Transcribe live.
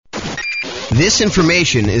This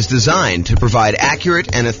information is designed to provide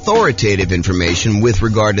accurate and authoritative information with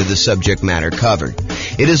regard to the subject matter covered.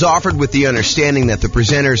 It is offered with the understanding that the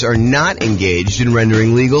presenters are not engaged in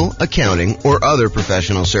rendering legal, accounting, or other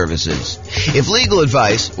professional services. If legal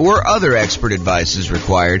advice or other expert advice is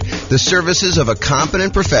required, the services of a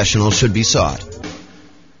competent professional should be sought.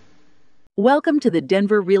 Welcome to the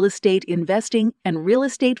Denver Real Estate Investing and Real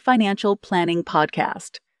Estate Financial Planning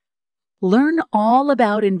Podcast. Learn all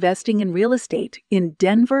about investing in real estate in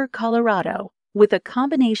Denver, Colorado, with a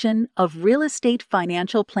combination of real estate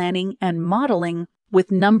financial planning and modeling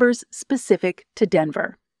with numbers specific to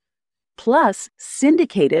Denver. Plus,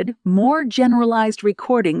 syndicated, more generalized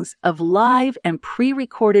recordings of live and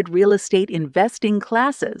pre-recorded real estate investing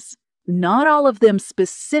classes, not all of them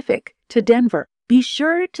specific to Denver. Be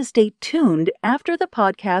sure to stay tuned after the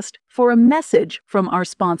podcast for a message from our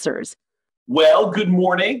sponsors. Well, good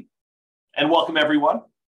morning. And welcome, everyone.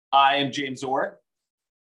 I am James Orr,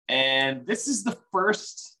 and this is the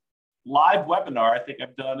first live webinar I think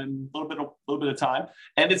I've done in a little bit of time,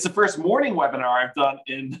 and it's the first morning webinar I've done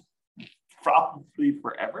in probably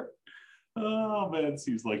forever. Oh man, it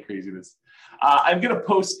seems like craziness. I'm going to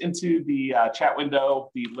post into the chat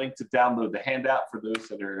window the link to download the handout for those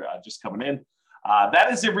that are just coming in.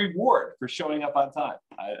 That is a reward for showing up on time.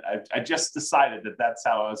 I just decided that that's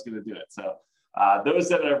how I was going to do it. So. Those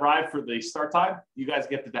that arrive for the start time, you guys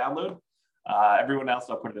get the download. Everyone else,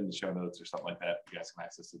 I'll put it in the show notes or something like that. You guys can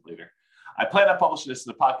access it later. I plan on publishing this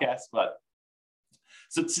in the podcast,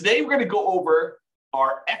 so today we're going to go over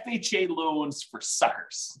our FHA loans for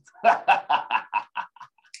suckers.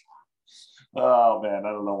 Oh man, I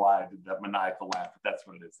don't know why I did that maniacal laugh, but that's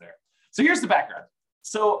what it is there. So here's the background.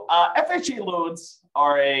 So FHA loans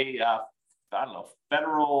are a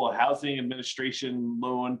federal housing administration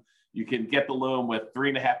loan. You can get the loan with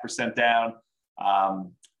 3.5% down,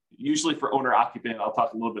 usually for owner occupant. I'll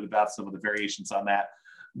talk a little bit about some of the variations on that,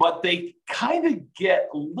 but they kind of get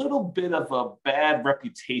a little bit of a bad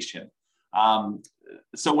reputation.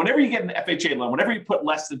 So whenever you get an FHA loan, whenever you put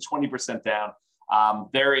less than 20% down,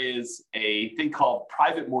 there is a thing called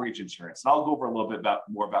private mortgage insurance. And I'll go over a little bit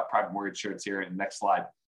more about private mortgage insurance here in the next slide.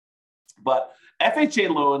 But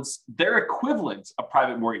FHA loans, their equivalent of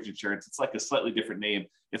private mortgage insurance, it's like a slightly different name.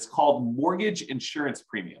 It's called mortgage insurance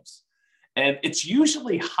premiums. And it's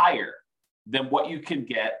usually higher than what you can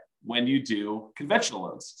get when you do conventional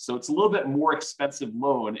loans. So it's a little bit more expensive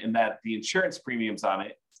loan in that the insurance premiums on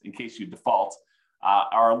it, in case you default,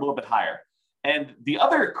 are a little bit higher. And the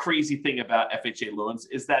other crazy thing about FHA loans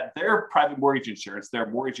is that their private mortgage insurance, their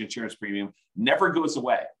mortgage insurance premium never goes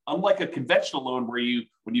away. Unlike a conventional loan where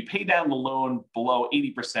when you pay down the loan below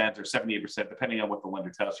 80% or 78%, depending on what the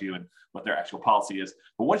lender tells you and what their actual policy is.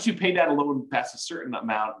 But once you pay down a loan past a certain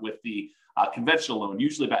amount with the conventional loan,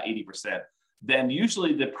 usually about 80%, then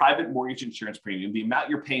usually the private mortgage insurance premium, the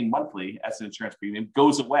amount you're paying monthly as an insurance premium,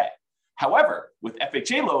 goes away. However, with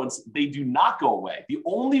FHA loans, they do not go away. The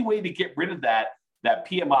only way to get rid of that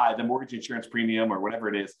PMI, the mortgage insurance premium or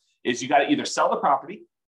whatever it is you got to either sell the property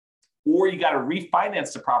or you got to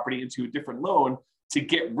refinance the property into a different loan to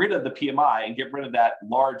get rid of the PMI and get rid of that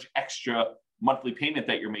large extra monthly payment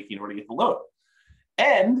that you're making in order to get the loan.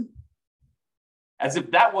 And as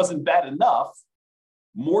if that wasn't bad enough,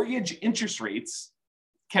 mortgage interest rates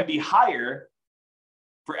can be higher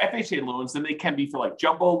for FHA loans than they can be for like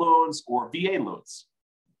jumbo loans or VA loans,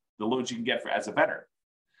 the loans you can get as a veteran.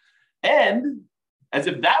 And as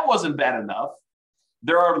if that wasn't bad enough,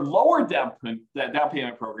 there are lower down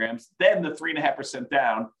payment programs than the 3.5%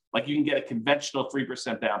 down. Like you can get a conventional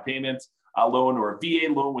 3% down payment loan or a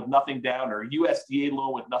VA loan with nothing down or a USDA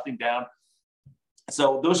loan with nothing down.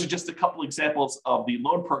 So those are just a couple examples of the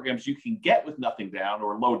loan programs you can get with nothing down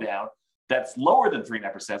or low down that's lower than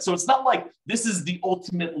 3.5%. So it's not like this is the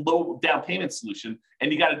ultimate low down payment solution and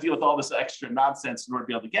you got to deal with all this extra nonsense in order to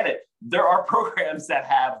be able to get it. There are programs that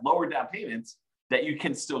have lower down payments that you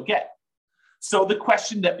can still get. So the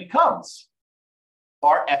question that becomes,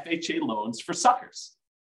 are FHA loans for suckers?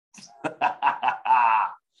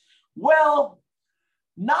 Well,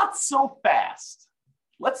 not so fast.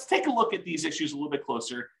 Let's take a look at these issues a little bit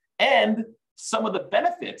closer and some of the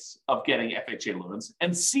benefits of getting FHA loans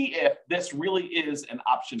and see if this really is an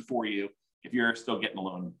option for you if you're still getting a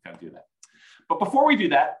loan, kind of do that. But before we do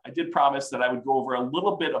that, I did promise that I would go over a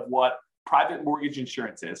little bit of what private mortgage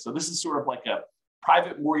insurance is. So this is sort of like a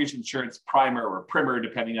private mortgage insurance primer or primer,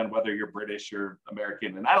 depending on whether you're British or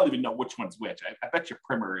American. And I don't even know which one's which. I bet your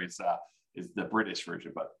primer is the British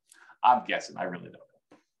version, but I'm guessing. I really don't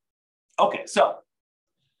know. Okay, so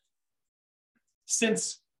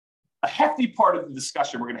since a hefty part of the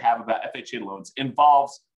discussion we're going to have about FHA loans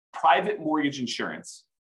involves private mortgage insurance,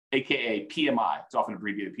 AKA PMI. It's often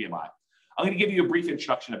abbreviated PMI. I'm going to give you a brief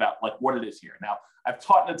introduction about like what it is here. Now, I've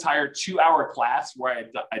taught an entire 2-hour class where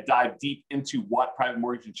I dive deep into what private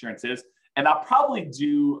mortgage insurance is. And I'll probably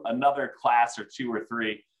do another class or 2 or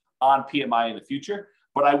 3 on PMI in the future,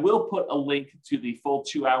 but I will put a link to the full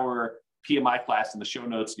 2-hour PMI class in the show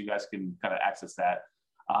notes so you guys can kind of access that.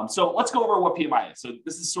 So let's go over what PMI is. So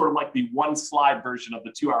this is sort of like the 1-slide version of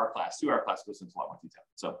the 2-hour class. 2-hour class goes into a lot more detail.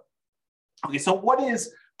 So what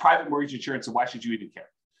is private mortgage insurance and why should you even care?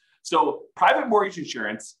 So private mortgage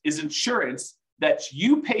insurance is insurance that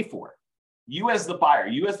you pay for, you as the buyer,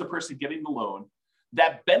 you as the person getting the loan,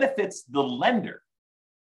 that benefits the lender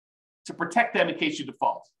to protect them in case you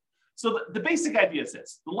default. So the basic idea is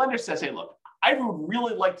this. The lender says, hey, look, I would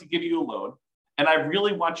really like to give you a loan, and I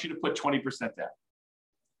really want you to put 20% down.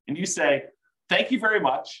 And you say, thank you very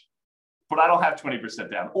much, but I don't have 20%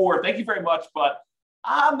 down. Or thank you very much, but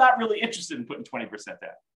I'm not really interested in putting 20% down.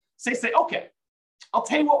 So they say, okay, I'll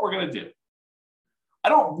tell you what we're going to do. I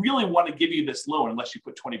don't really want to give you this loan unless you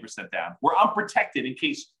put 20% down, where I'm protected in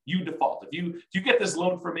case you default. If you get this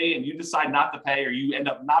loan from me and you decide not to pay, or you end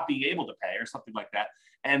up not being able to pay or something like that,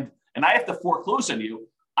 and I have to foreclose on you,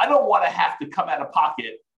 I don't want to have to come out of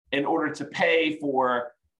pocket in order to pay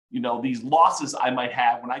for, these losses I might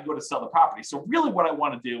have when I go to sell the property. So really what I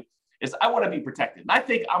want to do is I want to be protected. And I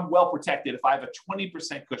think I'm well protected if I have a 20%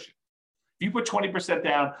 cushion. If you put 20%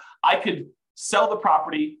 down, I could sell the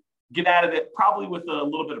property, get out of it probably with a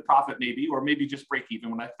little bit of profit maybe, or maybe just break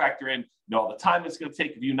even when I factor in all the time it's going to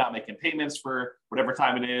take of you not making payments for whatever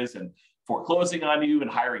time it is, and foreclosing on you,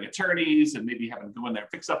 and hiring attorneys, and maybe having to go in there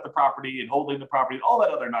and fix up the property and holding the property and all that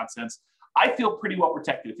other nonsense. I feel pretty well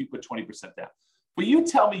protected if you put 20% down. But you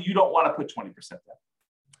tell me you don't want to put 20% down.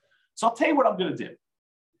 So I'll tell you what I'm going to do.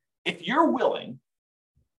 If you're willing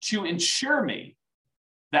to insure me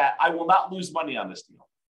that I will not lose money on this deal,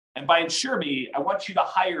 and by insure me, I want you to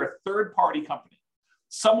hire a third-party company,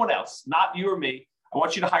 someone else, not you or me. I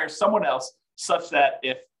want you to hire someone else such that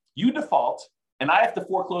if you default and I have to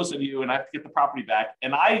foreclose on you and I have to get the property back,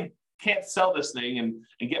 and I can't sell this thing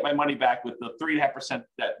and get my money back with the 3.5%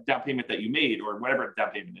 that down payment that you made, or whatever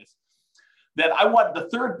down payment is, then I want the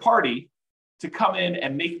third party to come in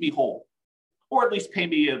and make me whole, or at least pay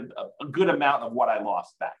me a good amount of what I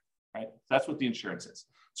lost back, right? That's what the insurance is.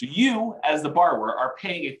 So you, as the borrower, are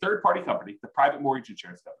paying a third-party company, the private mortgage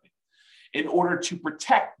insurance company, in order to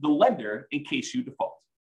protect the lender in case you default.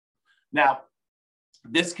 Now,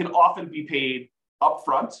 this can often be paid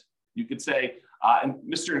upfront. You could say, and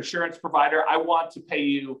Mr. Insurance Provider, I want to pay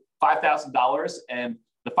you $5,000, and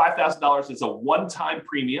the $5,000 is a one-time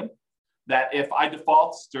premium that if I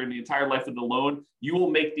default during the entire life of the loan, you will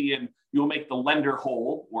make the lender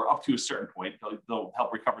whole, or up to a certain point. They'll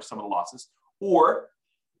help recover some of the losses. Or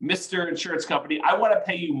Mr. Insurance Company, I want to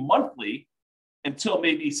pay you monthly until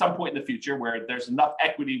maybe some point in the future where there's enough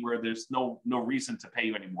equity where there's no reason to pay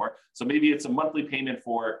you anymore. So maybe it's a monthly payment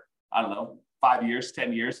for, 5 years,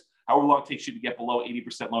 10 years, however long it takes you to get below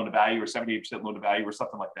 80% loan to value or 78% loan to value or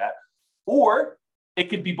something like that. Or it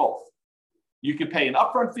could be both. You could pay an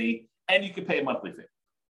upfront fee and you could pay a monthly fee.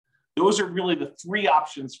 Those are really the 3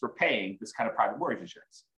 options for paying this kind of private mortgage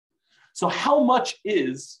insurance. So how much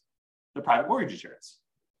is the private mortgage insurance?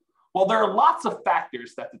 Well, there are lots of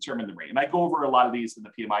factors that determine the rate. And I go over a lot of these in the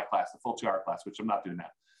PMI class, the full 2-hour class, which I'm not doing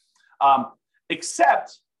now.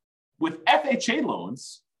 Except with FHA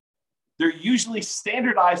loans, they're usually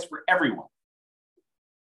standardized for everyone.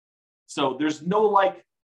 So there's no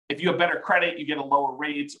if you have better credit, you get a lower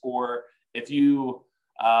rate, or if you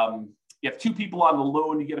have 2 people on the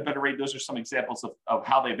loan, you get a better rate. Those are some examples of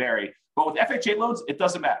how they vary. But with FHA loans, it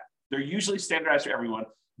doesn't matter. They're usually standardized for everyone,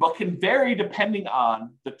 but can vary depending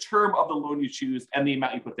on the term of the loan you choose and the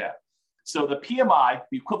amount you put down. So the PMI,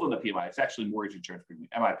 the equivalent of PMI, it's actually mortgage insurance premium,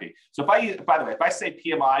 MIP. So if I say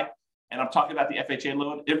PMI and I'm talking about the FHA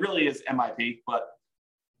loan, it really is MIP, but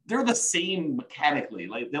they're the same mechanically.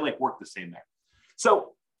 They work the same there.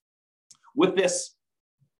 So with this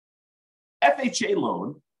FHA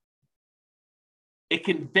loan, it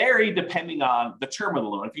can vary depending on the term of the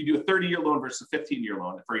loan. If you do a 30-year loan versus a 15-year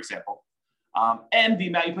loan, for example, and the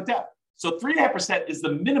amount you put down. So 3.5% is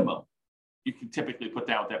the minimum you can typically put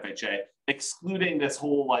down with FHA, excluding this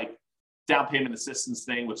whole down payment assistance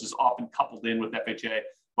thing, which is often coupled in with FHA.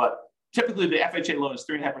 But typically the FHA loan is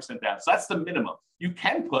 3.5% down. So that's the minimum. You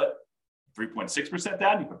can put 3.6%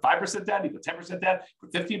 down, you put 5% down, you put 10% down, you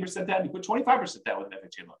put 15% down, you put 25% down with an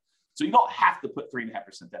FHA loan. So you don't have to put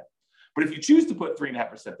 3.5% down. But if you choose to put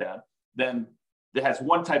 3.5% down, then it has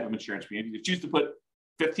one type of insurance premium. If you choose to put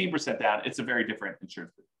 15% down, it's a very different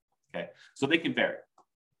insurance premium. Okay, so they can vary.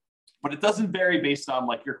 but it doesn't vary based on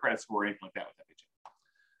like your credit score or anything like that with FHA.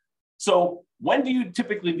 So when do you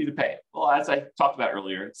typically need to pay it? Well, as I talked about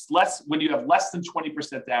earlier, it's less when you have less than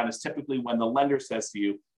 20% down is typically when the lender says to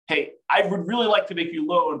you, hey, I would really like to make you a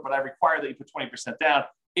loan, but I require that you put 20% down.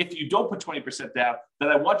 If you don't put 20% down, then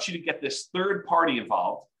I want you to get this third party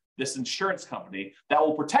involved, this insurance company that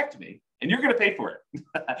will protect me, and you're going to pay for it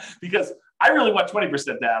because I really want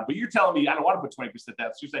 20% down, but you're telling me I don't want to put 20%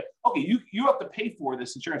 down. So you say, okay, you have to pay for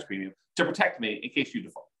this insurance premium to protect me in case you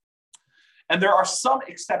default. And there are some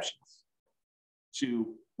exceptions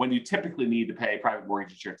to when you typically need to pay private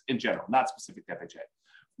mortgage insurance in general, not specific to FHA.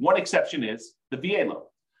 One exception is the VA loan.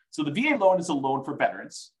 So the VA loan is a loan for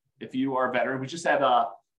veterans. If you are a veteran, we just had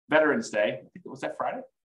Veterans Day. I think it was that Friday.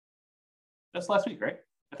 That's last week, right?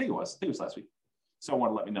 I think it was last week.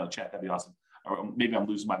 Someone let me know in the chat. That'd be awesome. Or maybe I'm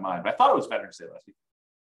losing my mind, but I thought it was Veterans Day last week.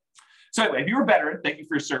 So anyway, if you're a veteran, thank you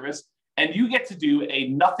for your service. And you get to do a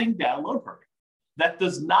nothing down loan program that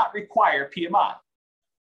does not require PMI.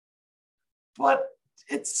 But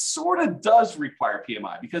it sort of does require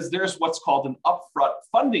PMI because there's what's called an upfront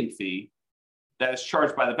funding fee that is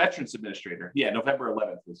charged by the Veterans Administrator. Yeah, November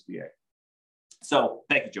 11th was VA. So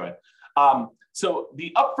thank you, Joanne. So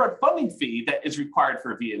the upfront funding fee that is required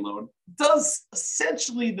for a VA loan does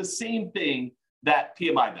essentially the same thing that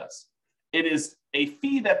PMI does. It is a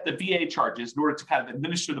fee that the VA charges in order to kind of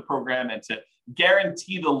administer the program and to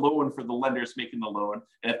guarantee the loan for the lenders making the loan.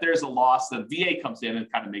 And if there's a loss, the VA comes in and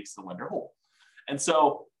kind of makes the lender whole. And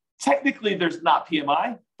so technically there's not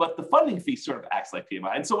PMI, but the funding fee sort of acts like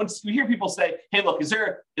PMI. And so when you hear people say, hey, look, is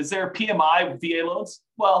there PMI with VA loans?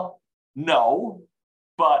 Well, no,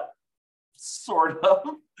 but sort of,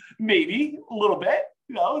 maybe a little bit,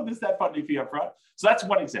 there's that funding fee up front. So that's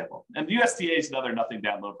one example. And the USDA is another nothing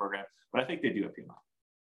down loan program, but I think they do have PMI.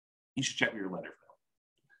 You should check with your lender for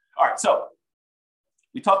that. All right, so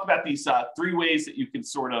we talked about these three ways that you can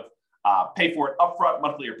sort of pay for it upfront,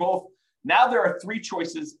 monthly, or both. Now there are three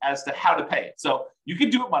choices as to how to pay it. So you can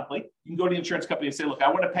do it monthly. You can go to the insurance company and say, look,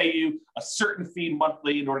 I want to pay you a certain fee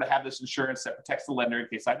monthly in order to have this insurance that protects the lender in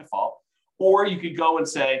case I default. Or you could go and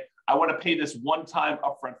say, I want to pay this one-time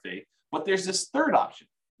upfront fee. But there's this third option,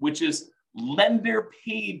 which is lender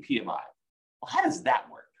paid PMI. Well, how does that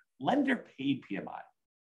work? Lender paid PMI.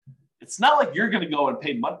 It's not like you're going to go and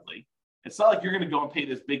pay monthly. It's not like you're going to go and pay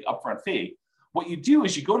this big upfront fee. What you do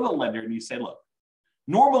is you go to the lender and you say, look,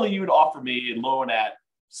 normally you would offer me a loan at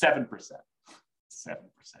 7%. 7%.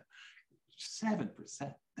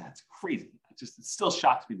 7%. That's crazy. It still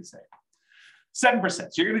shocks me to say.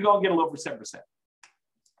 7%. So you're going to go and get a loan for 7%.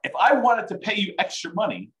 If I wanted to pay you extra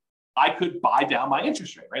money, I could buy down my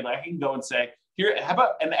interest rate, right? Like I can go and say, here, how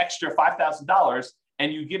about an extra $5,000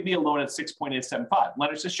 and you give me a loan at 6.875?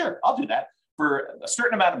 Lender says, sure, I'll do that for a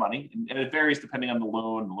certain amount of money. And it varies depending on the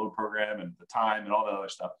loan program and the time and all that other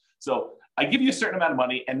stuff. So I give you a certain amount of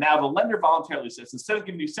money. And now the lender voluntarily says, instead of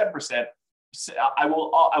giving you 7%, I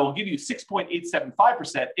will give you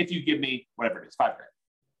 6.875% if you give me whatever it is, $5,000.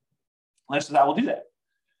 Lender says, I will do that.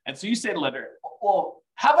 And so you say to the lender, well,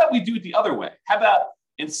 how about we do it the other way? How about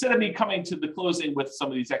instead of me coming to the closing with some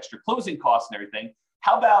of these extra closing costs and everything,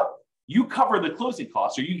 how about you cover the closing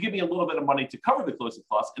costs or you give me a little bit of money to cover the closing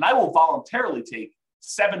costs and I will voluntarily take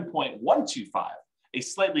 7.125, a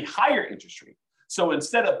slightly higher interest rate. So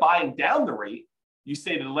instead of buying down the rate, you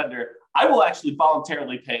say to the lender, I will actually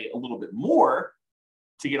voluntarily pay a little bit more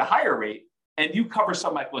to get a higher rate and you cover some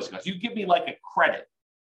of my closing costs. You give me like a credit,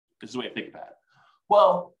 is the way to think about it.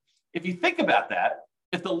 Well, if you think about that,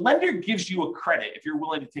 if the lender gives you a credit, if you're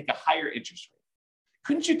willing to take a higher interest rate,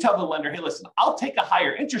 couldn't you tell the lender, hey, listen, I'll take a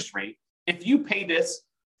higher interest rate if you pay this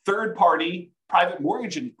third-party private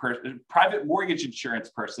mortgage insurance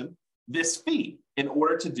person this fee in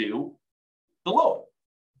order to do the loan?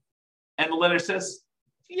 And the lender says,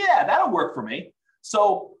 yeah, that'll work for me.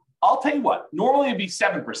 So I'll tell you what, normally it'd be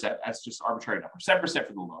 7%, that's just arbitrary number, 7%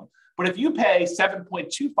 for the loan. But if you pay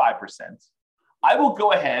 7.25%, I will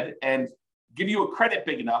go ahead and give you a credit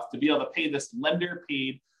big enough to be able to pay this lender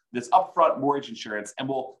paid, this upfront mortgage insurance, and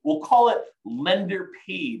we'll call it lender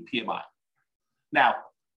paid PMI. Now,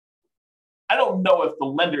 I don't know if the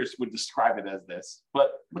lenders would describe it as this,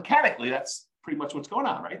 but mechanically, that's pretty much what's going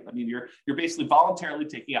on, right? I mean, you're basically voluntarily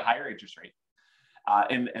taking a higher interest rate,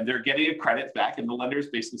 and they're getting a credit back, and the lender's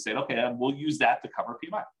basically saying, okay, we'll use that to cover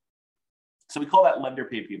PMI. So we call that lender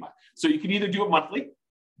paid PMI. So you can either do it monthly,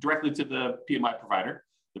 directly to the PMI provider,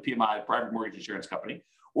 the PMI private mortgage insurance company,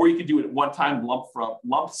 or you could do it one-time lump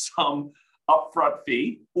sum upfront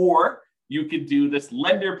fee, or you could do this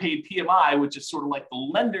lender paid PMI, which is sort of like the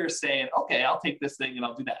lender saying, okay, I'll take this thing and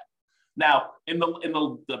I'll do that. Now, in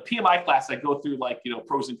the PMI class, I go through like,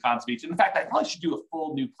 pros and cons of each. And in fact, I probably should do a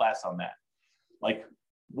full new class on that. Like,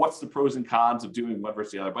 what's the pros and cons of doing one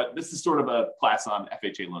versus the other? But this is sort of a class on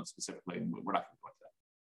FHA loans specifically, and we're not going to go into that.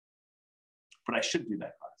 But I should do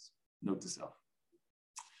that class. Note to self.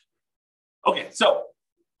 Okay, so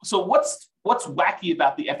what's wacky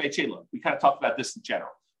about the FHA loan? We kind of talked about this in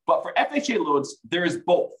general. But for FHA loans, there is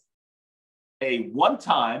both a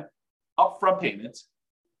one-time upfront payment,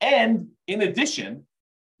 and in addition,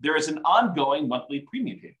 there is an ongoing monthly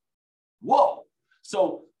premium payment. Whoa.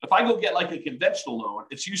 So if I go get like a conventional loan,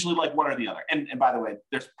 it's usually like one or the other. And by the way,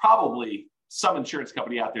 there's probably some insurance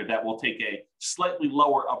company out there that will take a slightly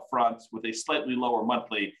lower upfront with a slightly lower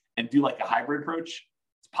monthly and do like a hybrid approach.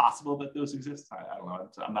 It's possible that those exist. I don't know.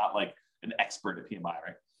 I'm not like an expert at PMI,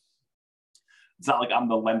 right? It's not like I'm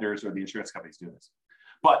the lenders or the insurance companies doing this.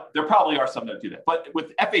 But there probably are some that do that. But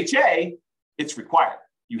with FHA, it's required.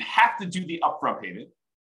 You have to do the upfront payment,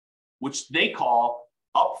 which they call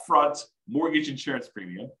upfront mortgage insurance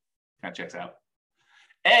premium. Kind of checks out.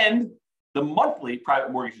 And the monthly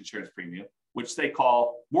private mortgage insurance premium, which they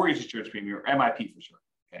call mortgage insurance premium, or MIP for short.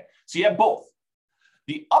 Okay. So you have both.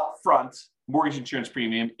 The upfront mortgage insurance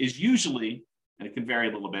premium is usually, and it can vary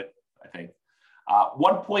a little bit, I think,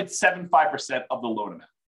 1.75% of the loan amount.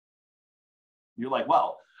 You're like,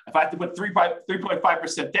 well, if I have to put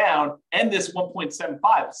 3.5% down and this 1.75,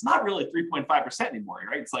 it's not really 3.5% anymore,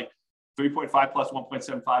 right? It's like 3.5 plus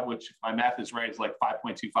 1.75, which if my math is right, is like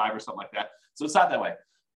 5.25 or something like that. So it's not that way.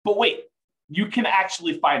 But wait, you can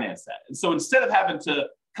actually finance that. And so instead of having to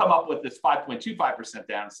come up with this 5.25%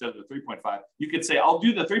 down instead of the 3.5, you could say, I'll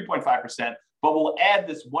do the 3.5%, but we'll add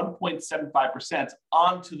this 1.75%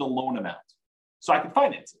 onto the loan amount so I can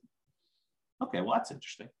finance it. Okay, well, that's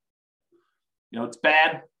interesting. It's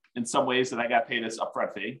bad in some ways that I got paid this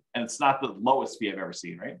upfront fee, and it's not the lowest fee I've ever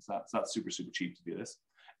seen, right? It's not super cheap to do this.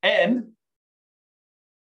 And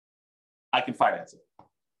I can finance it.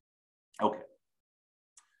 Okay.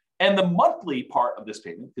 And the monthly part of this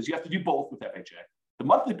payment, because you have to do both with FHA, the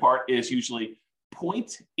monthly part is usually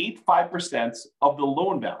 0.85% of the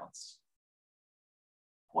loan balance.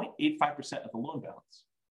 0.85% of the loan balance.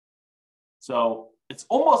 So it's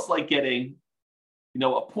almost like getting, a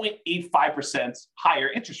 0.85% higher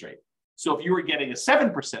interest rate. So if you were getting a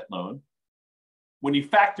 7% loan, when you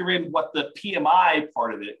factor in what the PMI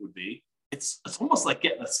part of it would be, it's almost like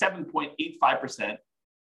getting a 7.85%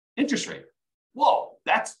 interest rate. Whoa,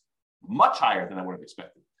 that's much higher than I would have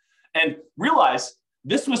expected. And realize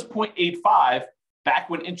this was 0.85 back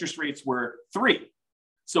when interest rates were 3.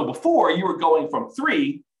 So before you were going from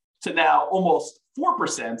 3 to now almost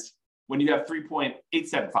 4% when you have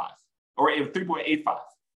 3.875 or 3.85,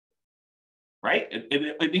 right?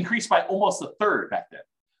 It increased by almost a third back then.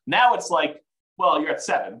 Now it's like, well, you're at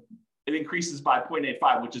 7. It increases by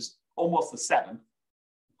 0.85, which is almost a 7.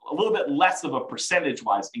 A little bit less of a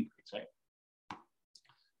percentage-wise increase, right?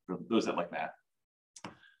 For those that like math.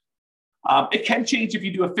 It can change if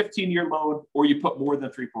you do a 15-year loan or you put more than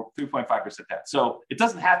 3.5% down. So it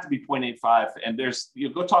doesn't have to be 0.85. And there's,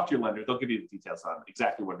 go talk to your lender. They'll give you the details on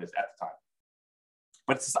exactly what it is at the time.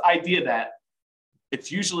 But it's this idea that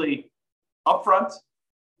it's usually upfront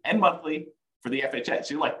and monthly for the FHA.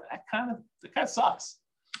 So you're like, that kind of sucks.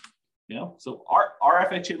 So our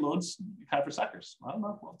FHA loans kind of for suckers. I don't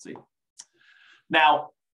know. Let's see. Now,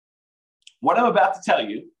 what I'm about to tell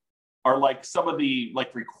you are like some of the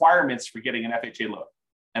requirements for getting an FHA loan.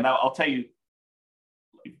 And I'll tell you,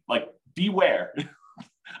 beware.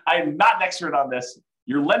 I'm not an expert on this.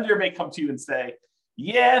 Your lender may come to you and say,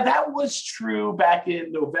 yeah, that was true back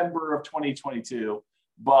in November of 2022,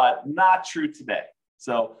 but not true today.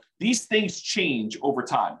 So these things change over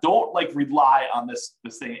time. Don't rely on this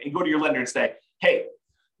thing and go to your lender and say, hey,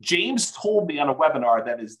 James told me on a webinar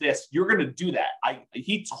that is this. You're going to do that.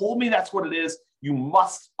 He told me that's what it is. You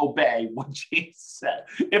must obey what James said.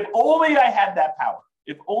 If only I had that power.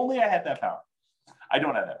 If only I had that power. I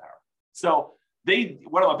don't have that power. So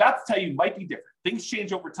what I'm about to tell you might be different. Things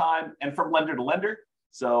change over time and from lender to lender.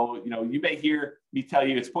 So, you may hear me tell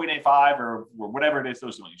you it's 0.85 or whatever it is.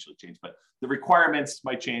 Those don't usually change, but the requirements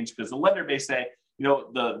might change because the lender may say,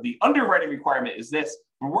 the underwriting requirement is this,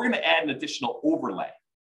 but we're going to add an additional overlay,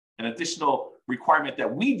 an additional requirement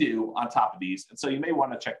that we do on top of these. And so you may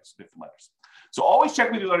want to check with different lenders. So always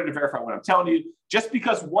check with your lender to verify what I'm telling you. Just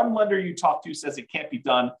because one lender you talk to says it can't be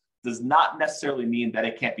done does not necessarily mean that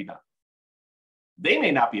it can't be done. They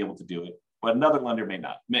may not be able to do it, but another lender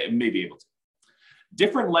may be able to.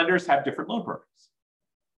 Different lenders have different loan programs.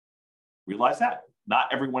 Realize that. Not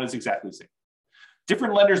everyone is exactly the same.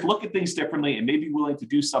 Different lenders look at things differently and may be willing to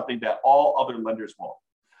do something that all other lenders won't.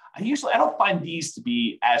 I don't find these to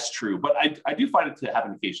be as true, but I do find it to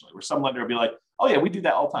happen occasionally where some lender will be like, oh yeah, we do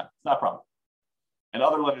that all the time. It's not a problem. And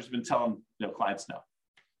other lenders have been telling clients no.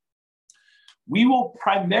 We will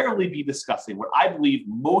primarily be discussing what I believe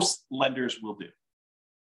most lenders will do.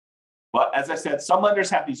 But as I said, some lenders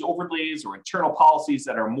have these overlays or internal policies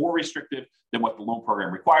that are more restrictive than what the loan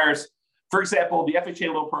program requires. For example, the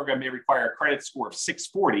FHA loan program may require a credit score of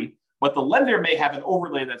 640, but the lender may have an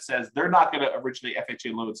overlay that says they're not going to originate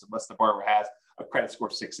FHA loans unless the borrower has a credit score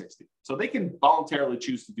of 660. So they can voluntarily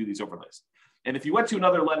choose to do these overlays. And if you went to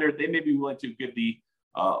another lender, they may be willing to give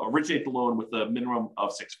originate the loan with a minimum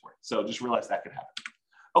of 640. So just realize that could happen.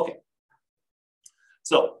 Okay.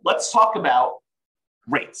 So let's talk about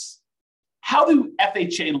rates. How do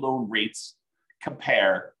FHA loan rates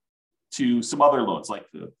compare to some other loans, like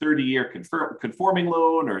the 30-year conforming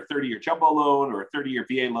loan or 30-year jumbo loan or 30-year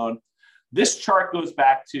VA loan? This chart goes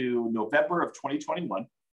back to November of 2021.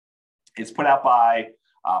 It's put out by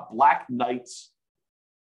Black Knight.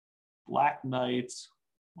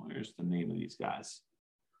 Where's the name of these guys?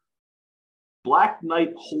 Black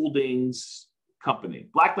Knight Holdings Company,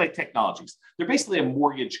 Black Knight Technologies. They're basically a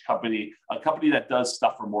mortgage company, a company that does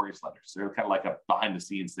stuff for mortgage lenders. They're kind of like a behind the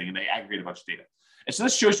scenes thing, and they aggregate a bunch of data. And so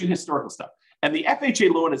this shows you historical stuff. And the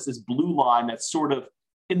FHA loan is this blue line that's sort of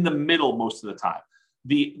in the middle most of the time.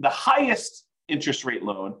 The highest interest rate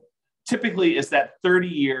loan typically is that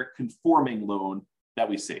 30-year conforming loan that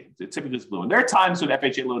we see. It typically is blue. And there are times when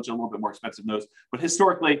FHA loans are a little bit more expensive than those, but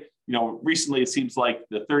historically, recently it seems like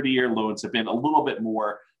the 30-year loans have been a little bit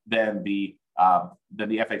more than the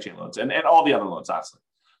FHA loans and all the other loans, honestly.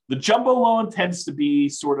 The jumbo loan tends to be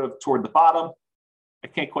sort of toward the bottom. I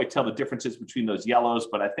can't quite tell the differences between those yellows,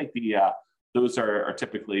 but I think those are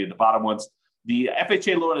typically the bottom ones. The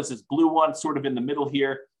FHA loan is this blue one, sort of in the middle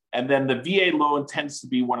here. And then the VA loan tends to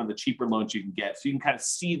be one of the cheaper loans you can get. So you can kind of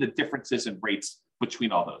see the differences in rates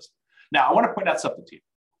between all those. Now, I want to point out something to you.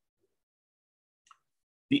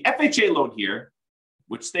 The FHA loan here,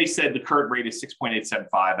 which they said the current rate is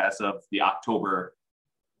 6.875 as of the October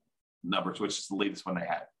numbers, which is the latest one they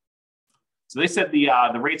had. So they said the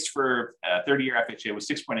rates for 30-year FHA was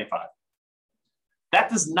 6.85.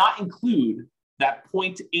 That does not include that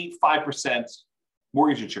 0.85%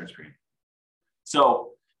 mortgage insurance premium. So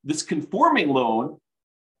this conforming loan,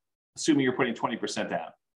 assuming you're putting 20% down,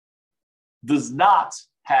 does not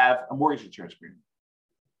have a mortgage insurance premium.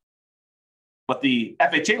 But the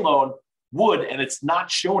FHA loan would, and it's not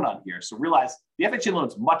shown on here. So realize the FHA loan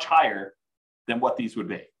is much higher than what these would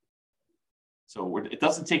be. So it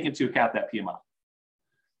doesn't take into account that PMI.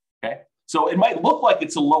 Okay, so it might look like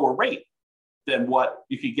it's a lower rate than what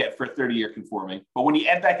you could get for a 30-year conforming, but when you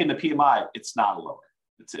add back in the PMI, it's not a lower.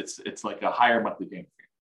 It's like a higher monthly payment.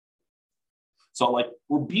 So like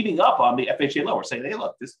we're beating up on the FHA loan. We're saying, hey,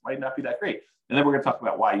 look, this might not be that great. And then we're going to talk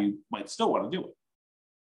about why you might still want to do it.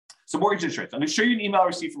 So mortgage insurance. I'm going to show you an email I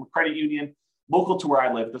received from a credit union local to where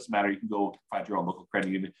I live. It doesn't matter. You can go find your own local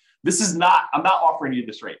credit union. I'm not offering you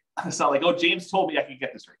this rate. It's not like, oh, James told me I could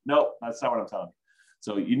get this rate. No, that's not what I'm telling you.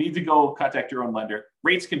 So you need to go contact your own lender.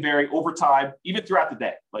 Rates can vary over time, even throughout the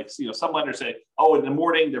day. Like, some lenders say, oh, in the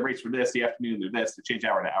morning, the rates were this, the afternoon, they're this, they change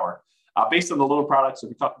hour to hour. Based on the loan product, so if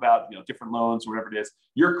we talk about different loans, whatever it is,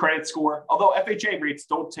 your credit score, although FHA rates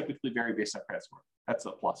don't typically vary based on credit score. That's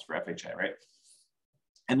a plus for FHA, right?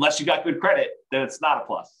 Unless you got good credit, then it's not a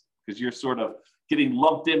plus because you're sort of getting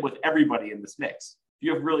lumped in with everybody in this mix. If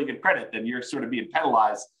you have really good credit, then you're sort of being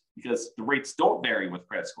penalized because the rates don't vary with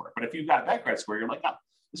credit score. But if you've got a bad credit score, you're like, oh,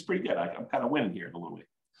 this is pretty good. I'm kind of winning here in a little way.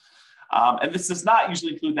 And this does not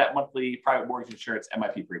usually include that monthly private mortgage insurance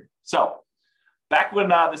MIP premium. So back when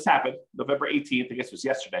this happened, November 18th, I guess it was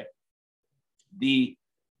yesterday, the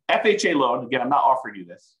FHA loan, again, I'm not offering you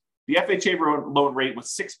this, the FHA loan rate was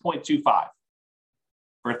 6.25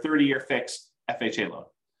 for a 30-year fixed FHA loan.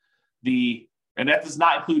 And that does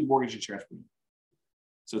not include mortgage insurance premium.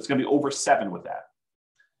 So it's going to be over 7 with that.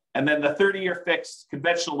 And then the 30-year fixed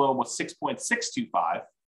conventional loan was 6.625,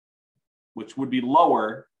 which would be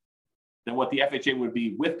lower than what the FHA would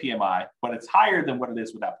be with PMI, but it's higher than what it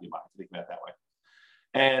is without PMI, think about it that way.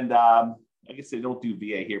 And I guess they don't do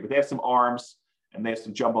VA here, but they have some ARMs and they have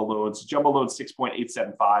some jumbo loans. Jumbo loan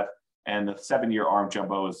 6.875, and the 7-year ARM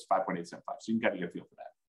jumbo is 5.875. So you can kind of get a feel for that.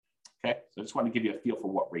 Okay, so I just want to give you a feel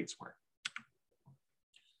for what rates were.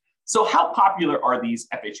 So how popular are these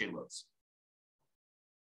FHA loans?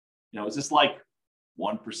 Is this like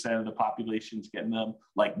 1% of the population's getting them?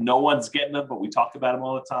 Like no one's getting them, but we talk about them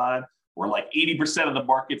all the time? Or like 80% of the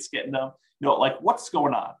market's getting them? Like what's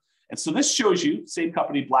going on? And so this shows you, same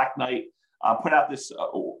company, Black Knight, put out this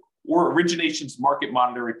or Originations Market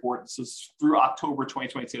Monitor report. This is through October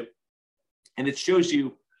 2022. And it shows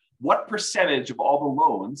you what percentage of all the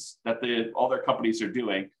loans that all their companies are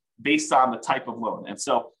doing based on the type of loan. And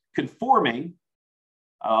so conforming,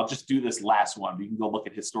 I'll just do this last one. You can go look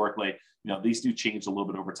at historically. These do change a little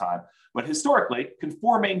bit over time. But historically,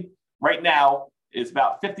 conforming right now is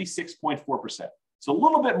about 56.4%. So a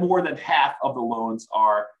little bit more than half of the loans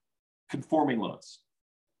are conforming loans,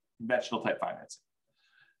 conventional type financing.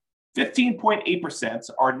 15.8%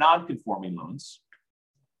 are non-conforming loans.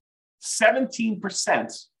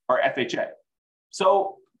 17% are FHA.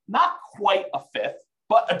 So not quite a fifth,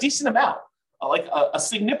 but a decent amount, like a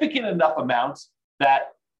significant enough amount that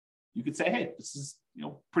you could say, hey, this is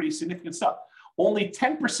pretty significant stuff. Only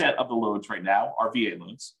 10% of the loans right now are VA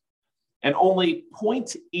loans, and only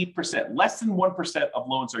 0.8%, less than 1% of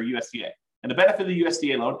loans are USDA. And the benefit of the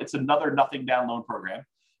USDA loan, it's another nothing down loan program.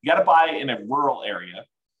 You got to buy in a rural area,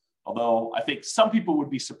 although I think some people would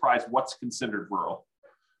be surprised what's considered rural.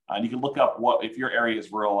 And you can look up if your area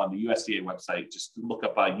is rural on the USDA website. Just look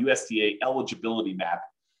up a USDA eligibility map,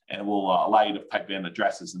 and it will allow you to type in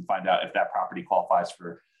addresses and find out if that property qualifies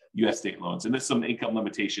for USDA loans. And there's some income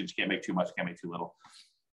limitations. You can't make too much, can't make too little.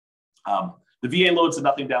 The VA loan's a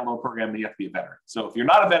nothing down loan program, and you have to be a veteran. So if you're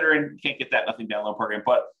not a veteran, you can't get that nothing down loan program,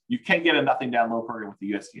 but you can get a nothing down loan program with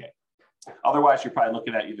the USDA. Otherwise, you're probably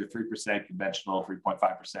looking at either 3% conventional,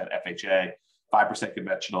 3.5% FHA, 5%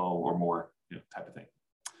 conventional or more, type of thing.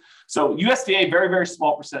 So USDA, very, very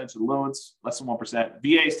small percentage of the loans, less than 1%.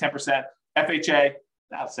 VA is 10%. FHA,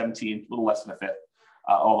 about 17, a little less than a fifth,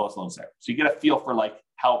 all those loans there. So you get a feel for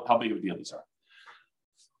how big of a deal these are.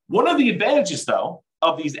 One of the advantages, though,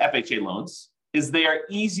 of these FHA loans is they are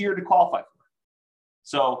easier to qualify for.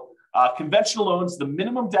 So conventional loans, the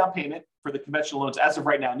minimum down payment for the conventional loans as of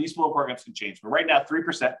right now, and these loan programs can change, but right now,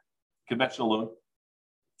 3% conventional loan.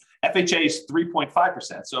 FHA is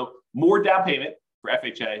 3.5%. So more down payment for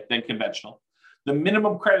FHA than conventional. The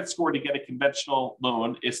minimum credit score to get a conventional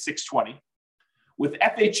loan is 620. With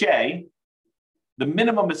FHA, the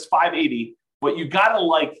minimum is 580, but you got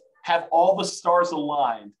to have all the stars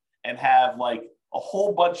aligned and have a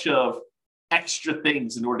whole bunch of extra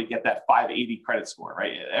things in order to get that 580 credit score,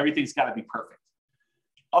 right? Everything's got to be perfect.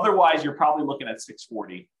 Otherwise, you're probably looking at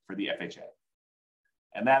 640 for the FHA.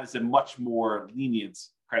 And that is a much more lenient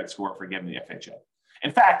credit score for getting the FHA.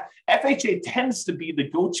 In fact, FHA tends to be the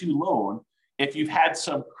go-to loan if you've had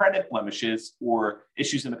some credit blemishes or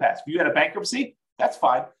issues in the past. If you had a bankruptcy, that's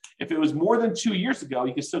fine. If it was more than 2 years ago,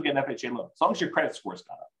 you can still get an FHA loan, as long as your credit score's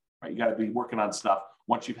gone up, right? You got to be working on stuff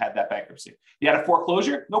once you've had that bankruptcy. You had a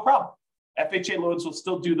foreclosure, no problem. FHA loans will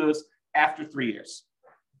still do those after 3 years.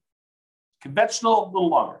 Conventional, a little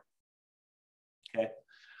longer. Okay.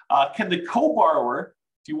 Can the co-borrower,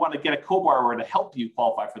 if you want to get a co-borrower to help you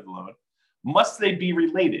qualify for the loan, must they be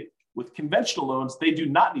related? With conventional loans, they do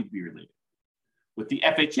not need to be related. With the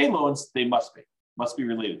FHA loans, they must be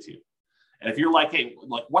related to you. And if you're hey,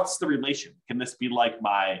 what's the relation? Can this be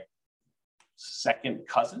my second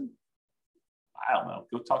cousin? I don't know.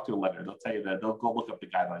 Go talk to a lender. They'll tell you that. They'll go look up the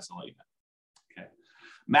guidelines and let you know. Okay.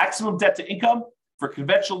 Maximum debt to income for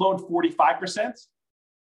conventional loan, 45%.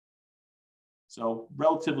 So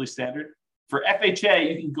relatively standard. For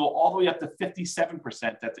FHA, you can go all the way up to 57%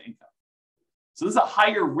 debt to income. So this is a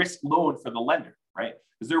higher risk loan for the lender, right?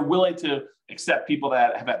 Because they're willing to accept people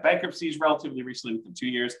that have had bankruptcies relatively recently, within 2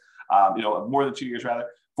 years, more than 2 years rather.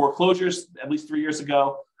 Foreclosures, at least 3 years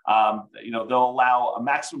ago, they'll allow a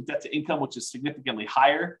maximum debt to income, which is significantly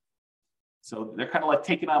higher. So they're kind of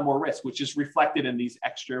taking on more risk, which is reflected in these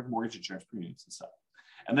extra mortgage insurance premiums and stuff.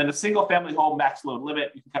 And then a single family home max loan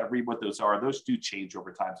limit, you can kind of read what those are. Those do change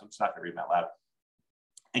over time, so I'm just not going to read them out loud.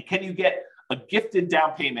 And can you get a gifted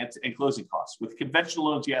down payment and closing costs? With conventional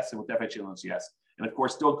loans, yes, and with FHA loans, yes. And of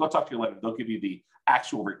course, go talk to your lender. They'll give you the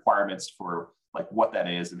actual requirements for what that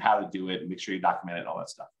is and how to do it, and make sure you document it and all that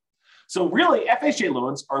stuff. So really, FHA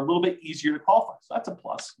loans are a little bit easier to qualify. So that's a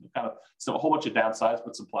plus. So a whole bunch of downsides,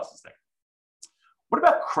 but some pluses there. What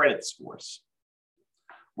about credit scores?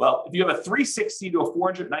 Well, if you have a 360 to a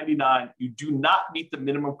 499, you do not meet the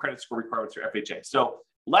minimum credit score requirements for FHA. So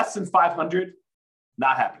less than 500,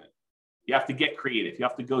 not happening. You have to get creative. You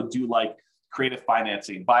have to go do creative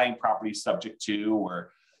financing, buying properties subject to,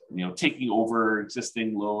 or taking over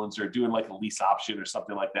existing loans, or doing a lease option or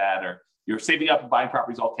something like that, or you're saving up and buying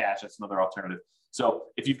properties all cash. That's another alternative. So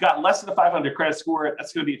if you've got less than a 500 credit score,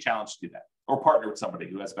 that's going to be a challenge to do that, or partner with somebody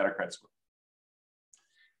who has a better credit score.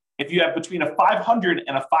 If you have between a 500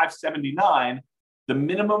 and a 579, the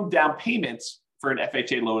minimum down payments for an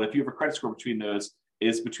FHA loan, if you have a credit score between those,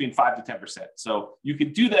 is between 5 to 10%. So you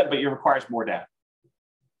can do that, but it requires more down.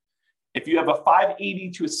 If you have a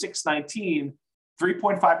 580 to a 619,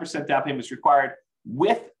 3.5% down payment is required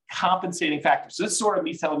with compensating factors. So this is sort of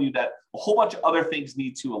me telling you that a whole bunch of other things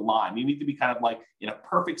need to align. You need to be kind of like in a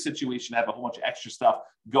perfect situation, have a whole bunch of extra stuff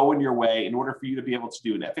going your way in order for you to be able to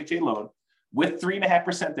do an FHA loan with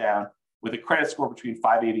 3.5% down with a credit score between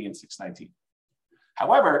 580 and 619.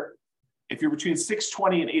 However, if you're between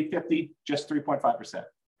 620 and 850, just 3.5%.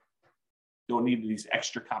 Don't need these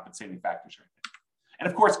extra compensating factors or anything. And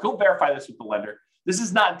of course, go verify this with the lender. This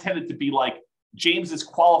is not intended to be like James is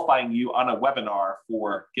qualifying you on a webinar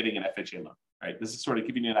for getting an FHA loan, right? This is sort of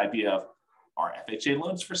giving you an idea of, are FHA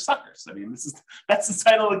loans for suckers? I mean, that's the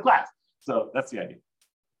title of the class. So that's the idea.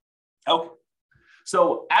 Okay.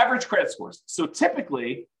 So average credit scores. So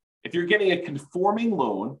typically, if you're getting a conforming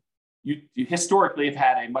loan, you historically have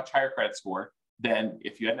had a much higher credit score than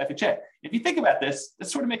if you had an FHA. If you think about this, this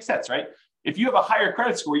sort of makes sense, right? If you have a higher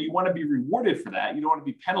credit score, you want to be rewarded for that. You don't want to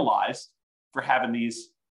be penalized for having these,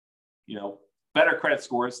 better credit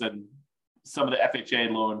scores than some of the FHA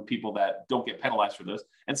loan people that don't get penalized for those.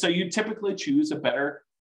 And so you typically choose a better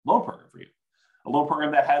loan program for you, a loan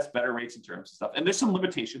program that has better rates and terms and stuff. And there's some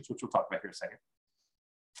limitations, which we'll talk about here in a second.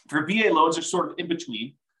 For VA loans, they're sort of in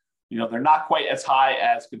between. They're not quite as high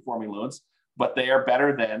as conforming loans, but they are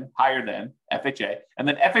higher than FHA. And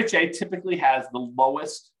then FHA typically has the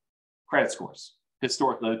lowest credit scores,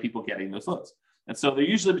 historically, the people getting those loans. And so they're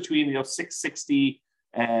usually between 660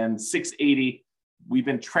 and 680. We've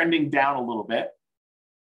been trending down a little bit,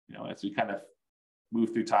 as we kind of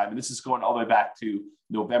move through time. And this is going all the way back to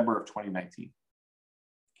November of 2019.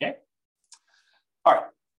 Okay. All right.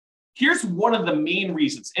 Here's one of the main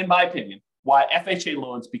reasons, in my opinion, why FHA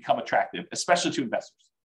loans become attractive, especially to investors.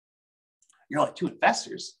 You're like, to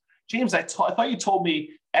investors? James, I thought you told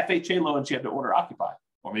me FHA loans you had to owner occupy.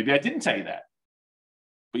 Or maybe I didn't tell you that.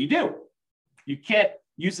 But you do. You can't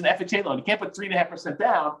use an FHA loan. You can't put 3.5%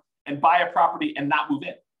 down and buy a property and not move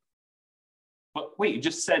in. But wait, you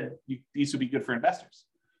just said these would be good for investors.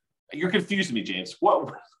 You're confusing me, James.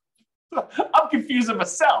 What? I'm confusing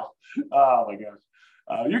myself. Oh my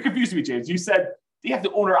gosh. You're confusing me, James. You said they have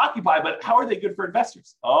to owner occupy, but how are they good for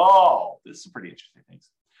investors? Oh, this is pretty interesting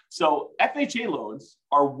things. So FHA loans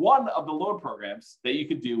are one of the loan programs that you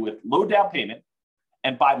could do with low down payment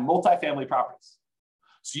and buy multifamily properties.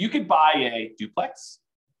 So you could buy a duplex,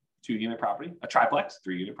 2-unit property, a triplex,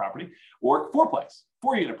 3-unit property, or fourplex,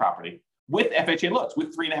 4-unit property with FHA loans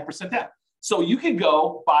with 3.5% down. So you can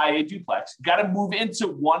go buy a duplex, got to move into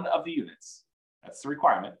one of the units. That's the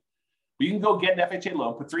requirement. But you can go get an FHA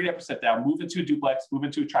loan, put 3.5% down, move into a duplex, move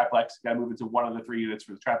into a triplex, got to move into one of the 3 units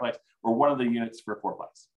for the triplex or one of the units for a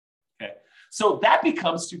fourplex. Okay. So that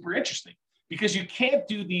becomes super interesting because you can't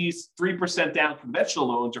do these 3% down conventional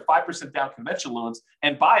loans or 5% down conventional loans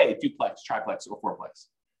and buy a duplex, triplex, or fourplex.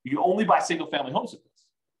 You can only buy single family homes with this.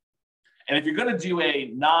 And if you're going to do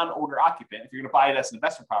a non-owner occupant, if you're going to buy it as an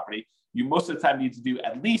investment property, you most of the time need to do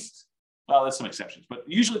at least, well, there's some exceptions, but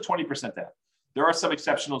usually 20% down. There are some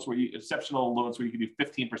exceptional loans where you can do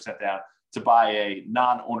 15% down to buy a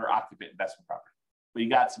non-owner occupant investment property. But you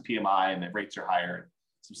got some PMI and the rates are higher and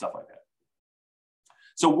some stuff like that.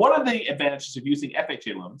 So one of the advantages of using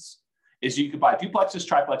FHA loans is you could buy duplexes,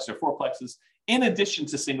 triplexes, or fourplexes in addition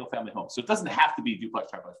to single family homes. So it doesn't have to be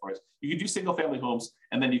duplex, triplex, fourplex. You can do single family homes,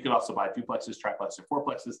 and then you can also buy duplexes, triplexes, or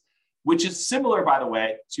fourplexes, which is similar, by the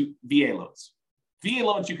way, to VA loans. VA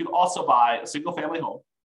loans, you can also buy a single family home,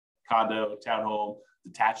 condo, townhome,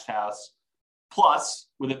 detached house. Plus,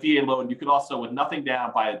 with a VA loan, you could also, with nothing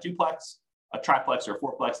down, buy a duplex, a triplex, or a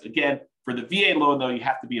fourplex. Again, for the VA loan, though, you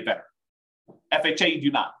have to be a veteran. FHA, you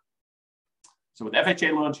do not. So with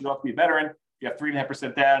FHA loans, you don't have to be a veteran. You have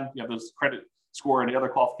 3.5% down. You have those credit score and the other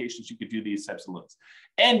qualifications. You could do these types of loans.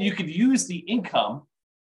 And you could use the income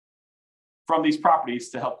from these properties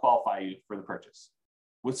to help qualify you for the purchase.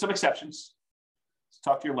 With some exceptions. So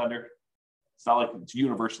talk to your lender. It's not like it's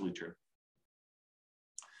universally true.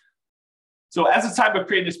 So as of the time of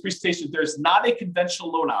creating this presentation, there's not a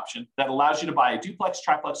conventional loan option that allows you to buy a duplex,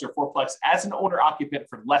 triplex, or fourplex as an owner occupant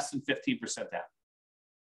for less than 15% down.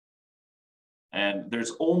 And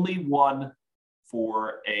there's only one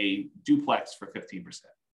for a duplex for 15%.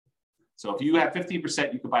 So if you have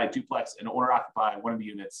 15%, you can buy a duplex and owner occupy one of the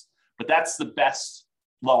units, but that's the best,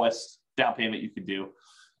 lowest down payment you can do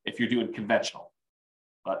if you're doing conventional.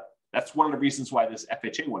 But that's one of the reasons why this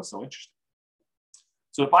FHA one's so interesting.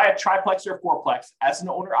 So to buy a triplex or a fourplex as an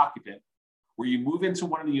owner occupant, where you move into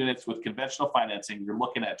one of the units with conventional financing, you're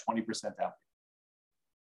looking at 20% down payment.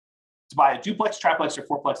 To buy a duplex, triplex, or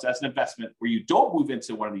fourplex as an investment where you don't move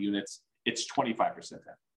into one of the units, it's 25% down,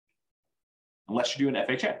 unless you're doing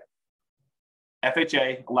FHA.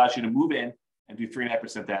 FHA allows you to move in and do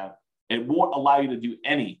 3.5% down. It won't allow you to do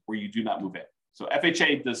any where you do not move in. So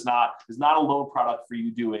FHA is not a loan product for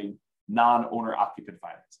you doing non-owner occupant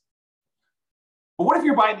financing. But what if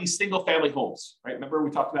you're buying these single family homes, right? Remember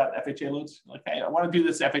we talked about FHA loans? Like, hey, I want to do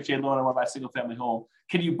this FHA loan. I want to buy a single family home.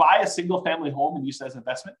 Can you buy a single family home and use it as an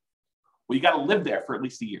investment? Well, you got to live there for at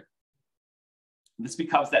least a year. And this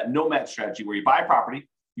becomes that nomad strategy where you buy a property,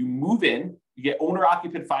 you move in, you get owner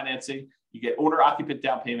occupant financing, you get owner occupant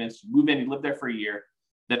down payments, you move in, you live there for a year.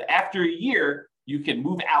 Then after a year, you can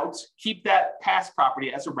move out, keep that past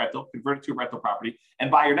property as a rental, convert it to a rental property, and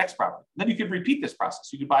buy your next property. Then you can repeat this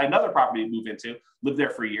process. You could buy another property to move into, live there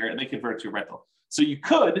for a year, and then convert it to a rental. So you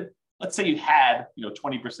could, let's say you had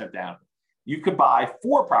 20% down. You could buy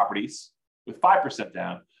 4 properties with 5%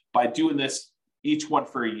 down by doing this each one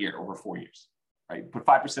for a year over 4 years. Right? Put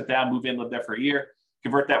 5% down, move in, live there for a year,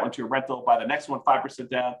 convert that one to a rental, buy the next one 5%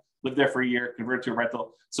 down, live there for a year, convert it to a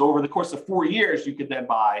rental. So over the course of 4 years, you could then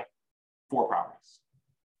buy 4 properties.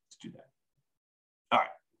 Let's do that. All right.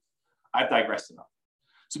 I've digressed enough.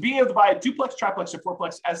 So being able to buy a duplex, triplex, or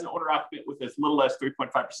fourplex as an owner occupant with as little as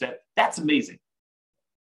 3.5%, that's amazing.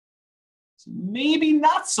 So maybe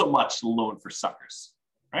not so much loan for suckers,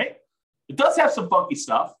 right? It does have some funky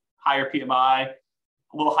stuff, higher PMI,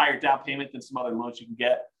 a little higher down payment than some other loans you can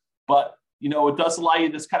get. But, it does allow you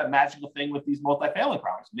this kind of magical thing with these multifamily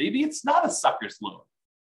properties. Maybe it's not a sucker's loan.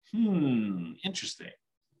 Interesting,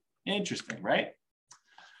 right?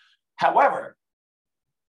 However,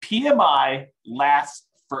 PMI lasts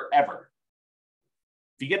forever.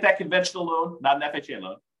 If you get that conventional loan, not an FHA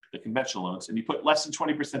loan, the conventional loans, and you put less than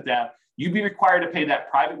 20% down, you'd be required to pay that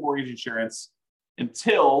private mortgage insurance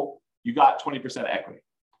until you got 20% equity.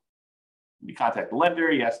 You contact the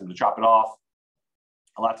lender, you ask them to drop it off.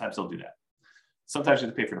 A lot of times they'll do that. Sometimes you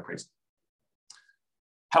have to pay for an appraisal.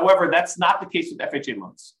 However, that's not the case with FHA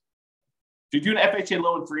loans. If you do an FHA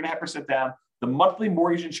loan 3.5% down, the monthly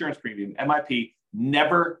mortgage insurance premium, MIP,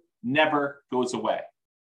 never goes away.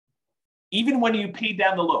 Even when you pay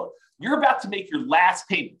down the loan, you're about to make your last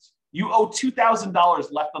payment. You owe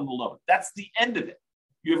 $2,000 left on the loan. That's the end of it.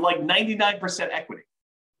 You have like 99% equity.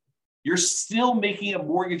 You're still making a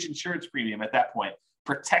mortgage insurance premium at that point,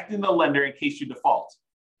 protecting the lender in case you default.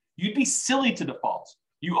 You'd be silly to default.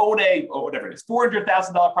 You own whatever it is,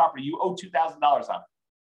 $400,000 property. You owe $2,000 on it.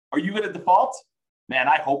 Are you going to default? Man,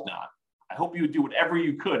 I hope not. I hope you would do whatever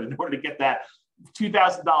you could in order to get that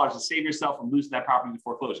 $2,000 to save yourself from losing that property to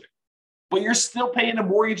foreclosure. But you're still paying a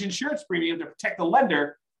mortgage insurance premium to protect the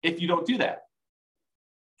lender if you don't do that.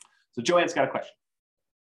 So Joanne's got a question.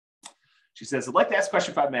 She says, I'd like to ask a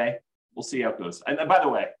question if I may. We'll see how it goes. And by the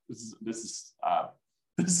way, this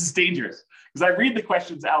is dangerous because I read the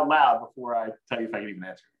questions out loud before I tell you if I can even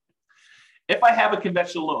answer it. If I have a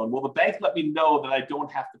conventional loan, will the bank let me know that I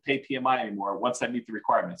don't have to pay PMI anymore once I meet the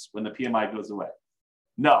requirements when the PMI goes away?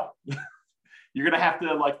 No. You're going to have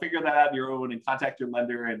to figure that out on your own and contact your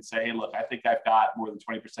lender and say, hey, look, I think I've got more than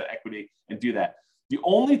 20% equity and do that. The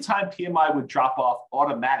only time PMI would drop off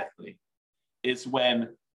automatically is when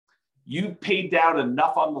you paid down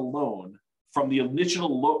enough on the loan from the original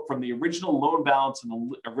loan balance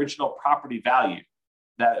and the original property value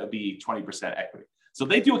that it would be 20% equity. So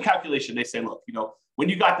they do a calculation. They say, look, when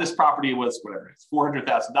you got this property, it was whatever it's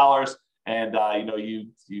 $400,000, and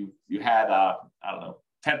you had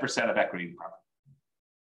 10% of equity in the property.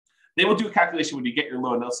 They will do a calculation when you get your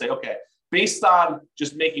loan. They'll say, okay, based on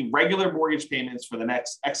just making regular mortgage payments for the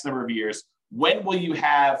next X number of years, when will you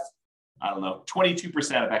have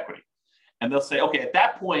 22% of equity? And they'll say, okay, at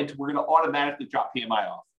that point, we're going to automatically drop PMI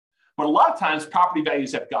off. But a lot of times, property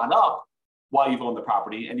values have gone up while you've owned the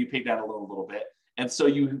property and you paid down a loan a little bit. And so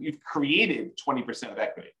you've created 20% of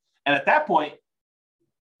equity. And at that point,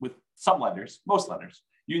 with some lenders, most lenders,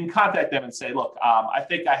 you can contact them and say, look, I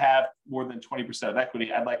think I have more than 20% of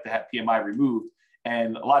equity. I'd like to have PMI removed.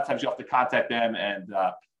 And a lot of times you have to contact them and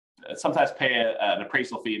sometimes pay an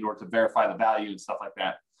appraisal fee in order to verify the value and stuff like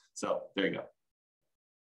that. So there you go.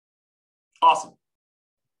 Awesome.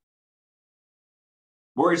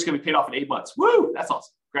 Mortgage is going to be paid off in 8 months. Woo! That's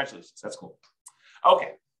awesome. Congratulations. That's cool.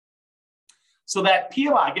 Okay. So that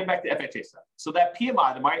PMI, getting back to FHA stuff. So that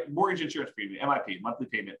PMI, the mortgage insurance premium, MIP, monthly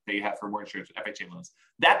payment that you have for mortgage insurance FHA loans,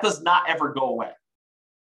 that does not ever go away,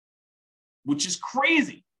 which is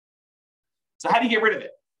crazy. So how do you get rid of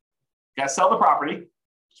it? You got to sell the property.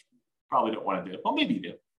 Probably don't want to do it. Well, maybe you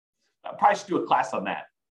do. Probably should do a class on that.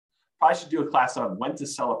 Probably should do a class on when to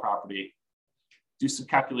sell a property. Do some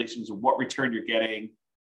calculations of what return you're getting.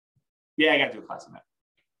 Yeah, I got to do a class on that.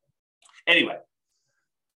 Anyway,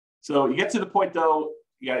 so you get to the point though,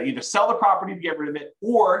 you got to either sell the property to get rid of it,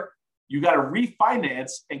 or you got to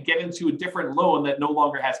refinance and get into a different loan that no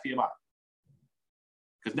longer has PMI.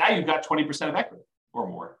 Because now you've got 20% of equity or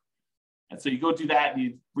more. And so you go do that and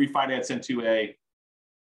you refinance into a,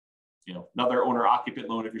 another owner occupant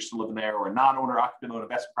loan if you're still living there, or a non-owner occupant loan,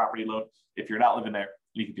 investment property loan if you're not living there.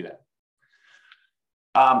 You can do that.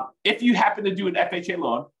 If you happen to do an FHA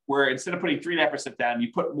loan where instead of putting 3.5% down,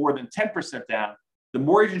 you put more than 10% down, the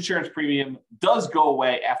mortgage insurance premium does go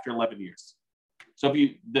away after 11 years. So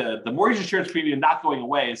if the mortgage insurance premium not going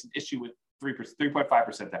away is an issue with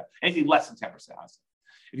 3.5% down, anything less than 10%, honestly.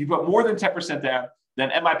 If you put more than 10% down, then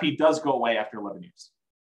MIP does go away after 11 years.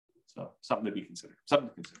 So something to be considered, something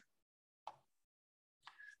to consider.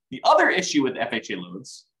 The other issue with FHA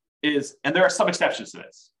loans is, and there are some exceptions to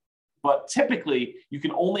this, but typically you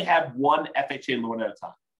can only have one FHA loan at a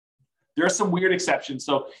time. There are some weird exceptions.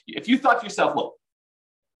 So if you thought to yourself, look,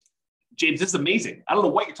 James, this is amazing. I don't know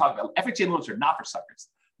what you're talking about. FHA loans are not for suckers.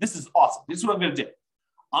 This is awesome. This is what I'm going to do.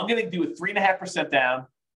 I'm going to do a 3.5% down,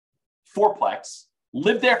 fourplex,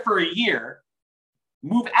 live there for a year,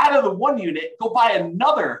 move out of the one unit, go buy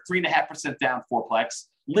another 3.5% down fourplex,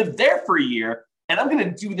 live there for a year, and I'm going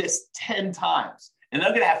to do this 10 times. And I'm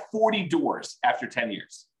going to have 40 doors after 10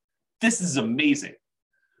 years. This is amazing.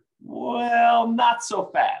 Well, not so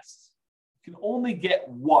fast. You can only get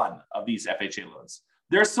one of these FHA loans.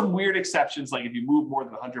 There's some weird exceptions, like if you move more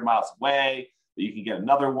than 100 miles away, that you can get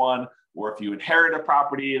another one. Or if you inherit a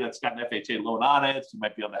property that's got an FHA loan on it, you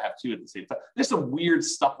might be able to have two at the same time. There's some weird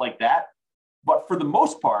stuff like that. But for the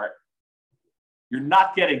most part, you're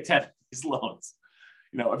not getting 10 of these loans.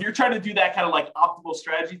 If you're trying to do that kind of like optimal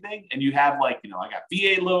strategy thing, and you have like, I got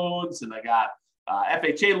VA loans and I got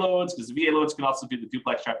FHA loans, because the VA loans can also be the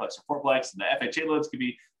duplex, triplex, or fourplex, and the FHA loans can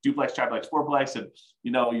be duplex, triplex, fourplex. And,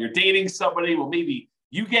 you're dating somebody, well, maybe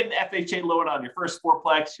you get an FHA loan on your first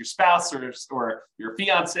fourplex, your spouse or your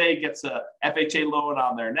fiance gets a FHA loan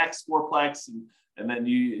on their next fourplex, and then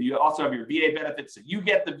you also have your VA benefit. So you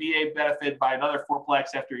get the VA benefit by another fourplex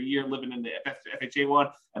after a year living in the FHA one,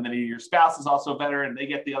 and then your spouse is also better and they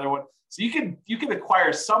get the other one. So you can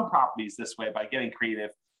acquire some properties this way by getting creative,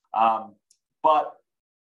 but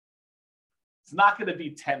it's not going to be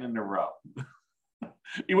 10 in a row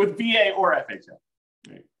with VA or FHA.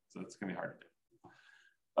 Right? So it's going to be hard to do.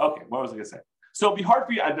 Okay, what was I going to say? So it'd be hard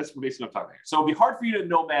for you. That's basically what I'm talking about here. So it'd be hard for you to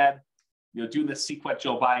nomad, doing this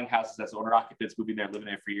sequential buying houses as owner occupants, moving there, living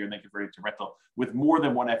there for a year, and then converting to rental with more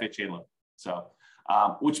than one FHA loan. So,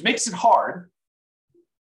 which makes it hard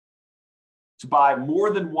to buy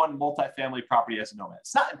more than one multifamily property as a nomad.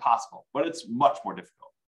 It's not impossible, but it's much more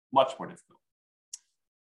difficult. Much more difficult.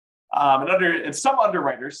 And some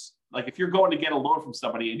underwriters, like if you're going to get a loan from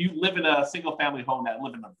somebody and you live in a single family home that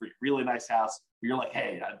live in a really nice house, you're like,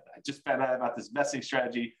 hey, I just found out about this vesting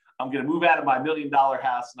strategy. I'm going to move out of my $1 million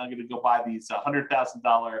house and I'm going to go buy these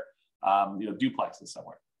 $100,000 duplexes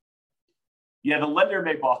somewhere. Yeah, the lender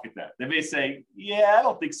may balk at that. They may say, yeah, I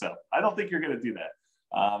don't think so. I don't think you're going to do that.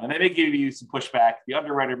 And they may give you some pushback. The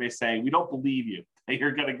underwriter may say, we don't believe you that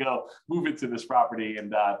you're going to go move into this property.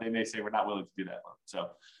 And they may say, we're not willing to do that loan. So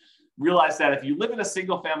realize that if you live in a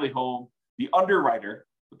single family home, the underwriter,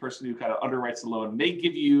 the person who kind of underwrites the loan, may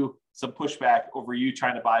give you some pushback over you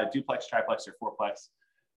trying to buy a duplex, triplex, or fourplex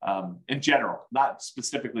in general, not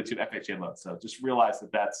specifically to an FHA loan. So just realize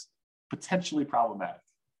that that's potentially problematic.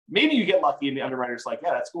 Maybe you get lucky and the underwriter's like,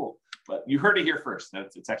 yeah, that's cool. But you heard it here first.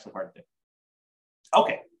 It's actually hard to do.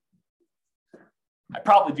 Okay. I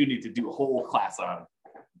probably do need to do a whole class on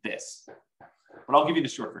this, but I'll give you the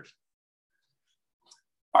short version.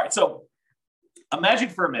 All right, so imagine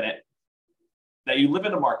for a minute that you live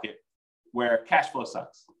in a market where cash flow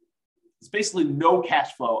sucks. There's basically no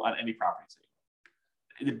cash flow on any property.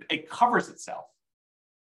 It covers itself,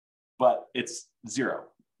 but it's zero,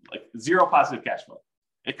 like zero positive cash flow.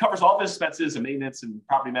 It covers all the expenses and maintenance and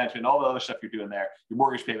property management and all the other stuff you're doing there, your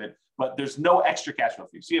mortgage payment, but there's no extra cash flow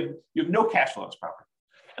for you. So you have no cash flow on this property.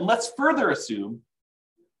 And let's further assume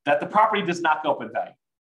that the property does not go up in value.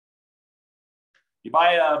 You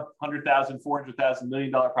buy a $100,000, $400,000, $1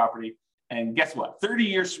 million property, and guess what? 30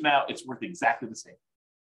 years from now, it's worth exactly the same.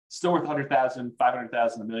 Still worth $100,000, $500,000,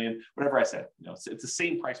 $1 million, whatever I said. It's the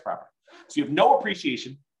same price property. So you have no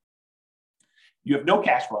appreciation, you have no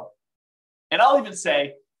cash flow, and I'll even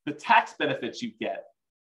say the tax benefits you get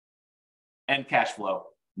and cash flow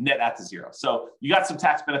net out to zero. So you got some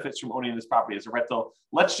tax benefits from owning this property as a rental.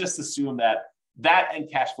 Let's just assume that and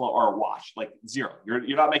cash flow are a wash, like zero.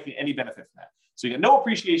 You're not making any benefit from that. So you get no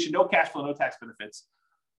appreciation, no cash flow, no tax benefits,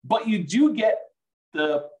 but you do get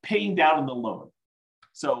the paying down on the loan.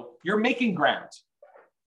 So you're making ground.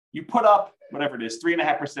 You put up whatever it is,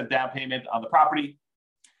 3.5% down payment on the property,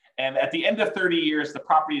 And at the end of 30 years, the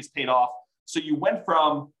property is paid off. So you went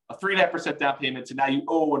from a 3.5% down payment to now you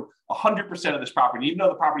own 100% of this property. Even though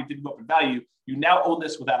the property didn't go up in value, you now own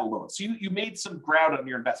this without a loan. So you made some ground on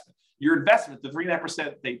your investment. Your investment, the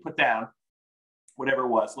 3.5% they put down, whatever it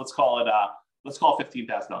was, let's call it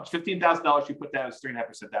 $15,000. $15,000 you put down as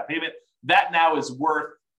 3.5% down payment. That now is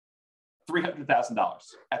worth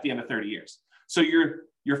 $300,000 at the end of 30 years. So your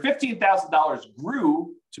 $15,000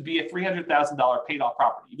 grew to be a $300,000 paid off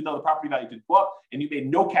property, even though the property value didn't go up and you made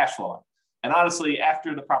no cash flow on it. And honestly,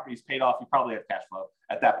 after the property is paid off, you probably have cash flow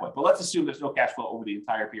at that point. But let's assume there's no cash flow over the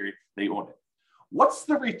entire period that you own it. What's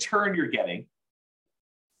the return you're getting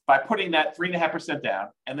by putting that 3.5% down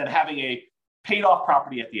and then having a paid off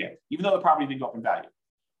property at the end, even though the property didn't go up in value?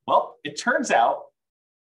 Well, it turns out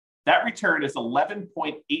that return is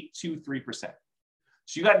 11.823%.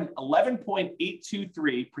 So you got an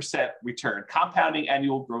 11.823% return, compounding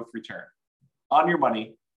annual growth return on your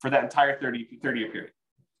money for that entire 30-year period.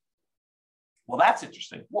 Well, that's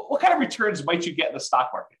interesting. What kind of returns might you get in the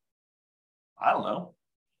stock market? I don't know.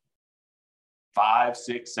 5,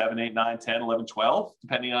 6, 7, 8, 9, 10, 11, 12,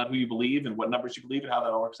 depending on who you believe and what numbers you believe and how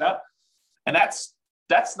that all works out. And that's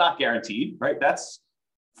not guaranteed, right? That's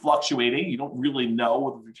fluctuating. You don't really know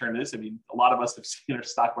what the return is. I mean, a lot of us have seen our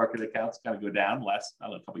stock market accounts kind of go down the last,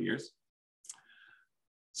 couple of years.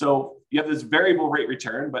 So you have this variable rate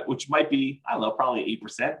return, but which might be, probably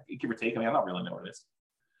 8%, give or take. I don't really know what it is.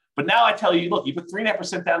 But now I tell you, look, you put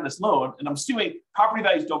 3.5% down this loan, and I'm assuming property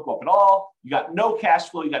values don't go up at all. You got no cash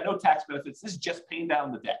flow. You got no tax benefits. This is just paying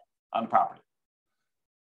down the debt on the property.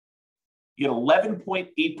 You get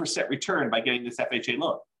 11.8% return by getting this FHA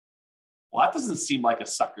loan. Well, that doesn't seem like a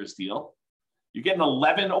sucker's deal. You're getting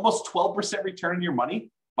 11, almost 12% return on your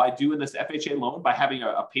money by doing this FHA loan, by having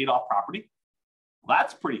a paid off property. Well,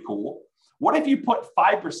 that's pretty cool. What if you put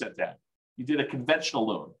 5% down? You did a conventional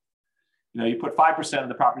loan. You put 5% of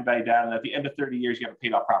the property value down, and at the end of 30 years, you have a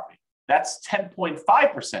paid off property. That's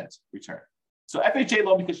 10.5% return. So FHA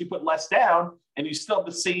loan, because you put less down and you still have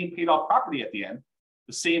the same paid off property at the end,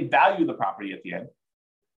 the same value of the property at the end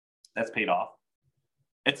that's paid off,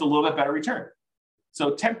 it's a little bit better return.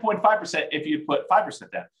 So 10.5% if you put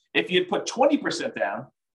 5% down. If you put 20% down,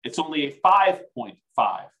 it's only a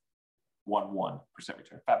 5.511%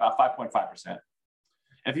 return, about 5.5%. And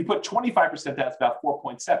if you put 25% down, it's about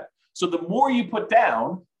 4.7. So the more you put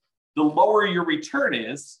down, the lower your return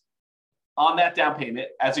is on that down payment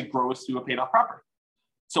as it grows to a paid off property.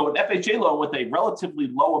 So an FHA loan with a relatively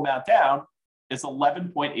low amount down is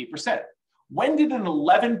 11.8%. When did an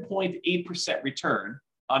 11.8% return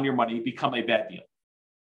on your money become a bad deal?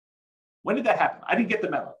 When did that happen? I didn't get the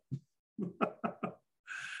memo.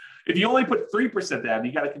 If you only put 3% down,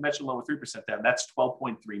 you got a conventional loan with 3% down, that's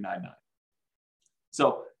 12.399.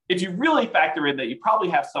 So if you really factor in that you probably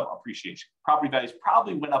have some appreciation, property values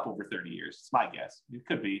probably went up over 30 years. It's my guess. It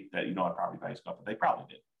could be that you don't have property values go up, but they probably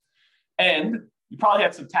did. And you probably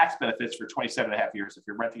had some tax benefits for 27.5 years. If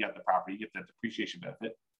you're renting out the property, you get that depreciation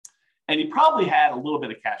benefit. And you probably had a little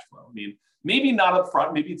bit of cash flow. I mean, maybe not up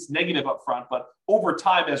front, maybe it's negative up front, but over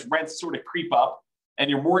time as rents sort of creep up and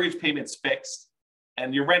your mortgage payment's fixed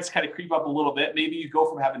and your rents kind of creep up a little bit, maybe you go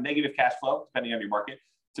from having negative cash flow, depending on your market,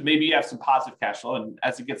 to maybe you have some positive cash flow. And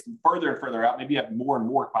as it gets further and further out, maybe you have more and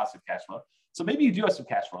more positive cash flow. So maybe you do have some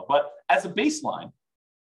cash flow, but as a baseline,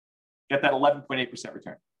 get that 11.8%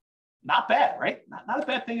 return. Not bad, right? Not a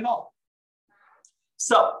bad thing at all.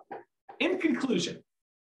 So in conclusion,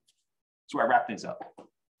 that's where I wrap things up.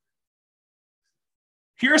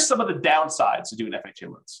 Here are some of the downsides to doing FHA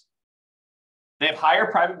loans. They have higher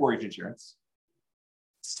private mortgage insurance.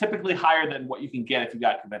 It's typically higher than what you can get if you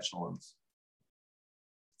got conventional loans.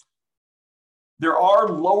 There are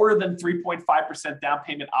lower than 3.5% down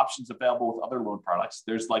payment options available with other loan products.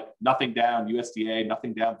 There's like nothing down USDA,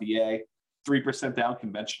 nothing down VA, 3% down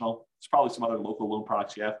conventional. There's probably some other local loan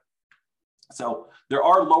products you have. So there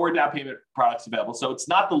are lower down payment products available. So it's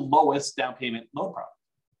not the lowest down payment loan product.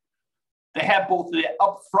 They have both the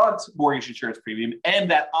upfront mortgage insurance premium and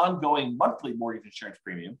that ongoing monthly mortgage insurance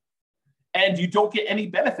premium. And you don't get any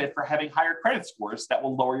benefit for having higher credit scores that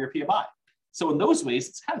will lower your PMI. So in those ways,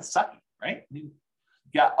 it's kind of sucky, right? You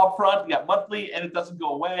got upfront, you got monthly, and it doesn't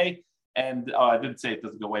go away. And I didn't say it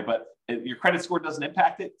doesn't go away, but your credit score doesn't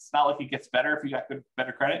impact it. It's not like it gets better if you got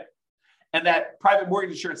better credit. And that private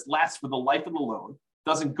mortgage insurance lasts for the life of the loan,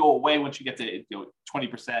 doesn't go away once you get to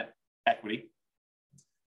 20% equity.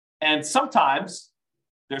 And sometimes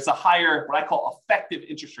there's a higher, what I call effective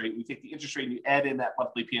interest rate. We take the interest rate and you add in that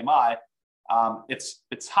monthly PMI.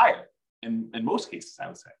 It's higher in most cases, I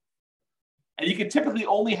would say. And you can typically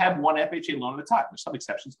only have one FHA loan at a time. There's some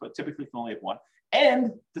exceptions, but typically you can only have one.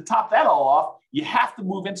 And to top that all off, you have to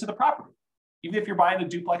move into the property. Even if you're buying a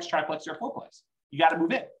duplex, triplex, or fourplex, you got to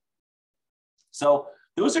move in. So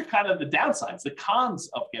those are kind of the downsides, the cons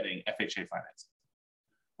of getting FHA financing.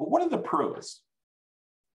 But what are the pros?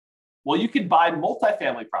 Well, you can buy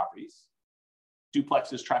multifamily properties,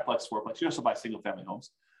 duplexes, triplex, fourplex. You also buy single family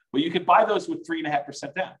homes, but you could buy those with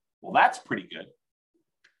 3.5% down. Well, that's pretty good.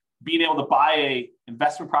 Being able to buy a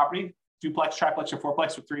investment property, duplex, triplex, or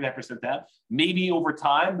fourplex with 3.5% down, maybe over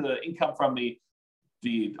time, the income from the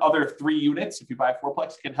other 3 units, if you buy a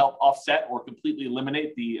fourplex, can help offset or completely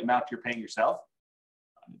eliminate the amount you're paying yourself.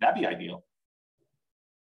 That'd be ideal.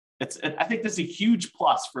 I think this is a huge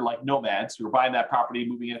plus for like nomads who are buying that property,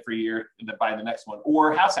 moving in for a year, and then buying the next one,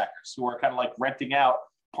 or house hackers who are kind of like renting out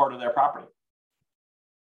part of their property.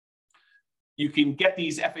 You can get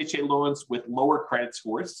these FHA loans with lower credit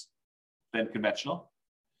scores than conventional.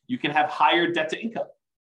 You can have higher debt to income.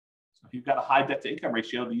 So if you've got a high debt to income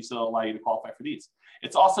ratio, these will allow you to qualify for these.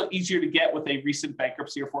 It's also easier to get with a recent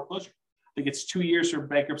bankruptcy or foreclosure. I think it's 2 years for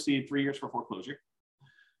bankruptcy and 3 years for foreclosure.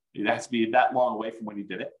 It has to be that long away from when you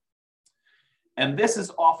did it. And this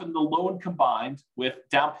is often the loan combined with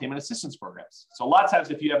down payment assistance programs. So a lot of times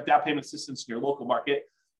if you have down payment assistance in your local market,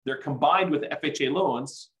 they're combined with FHA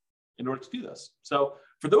loans in order to do this. So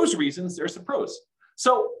for those reasons, there's some pros.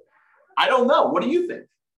 So I don't know. What do you think?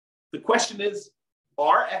 The question is,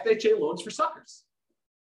 are FHA loans for suckers?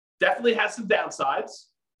 Definitely has some downsides,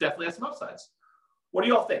 definitely has some upsides. What do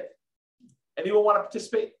y'all think? Anyone want to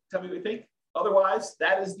participate? Tell me what you think. Otherwise,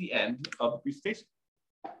 that is the end of the presentation.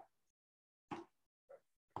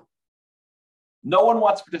 No one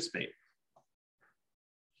wants to participate.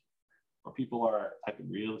 Or people are typing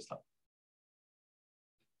real stuff.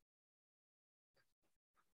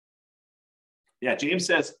 Yeah, James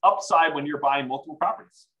says upside when you're buying multiple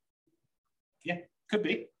properties. Yeah, could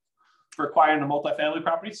be. For acquiring the multifamily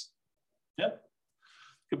properties. Yeah,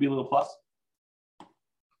 could be a little plus.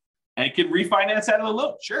 And you can refinance out of the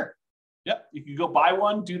loan. Sure. Yep, you can go buy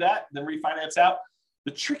one, do that, then refinance out.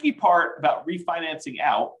 The tricky part about refinancing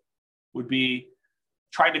out would be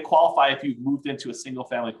trying to qualify if you've moved into a single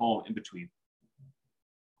family home in between.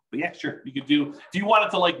 But yeah, sure, you could do, if you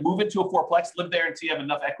wanted to like move into a fourplex, live there until you have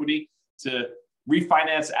enough equity to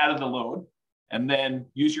refinance out of the loan and then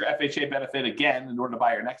use your FHA benefit again in order to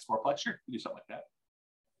buy your next fourplex, sure, you can do something like that.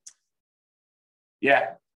 Yeah,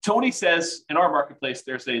 Tony says in our marketplace,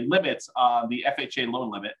 there's a limit on the FHA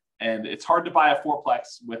loan limit, and it's hard to buy a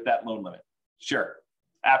fourplex with that loan limit. Sure,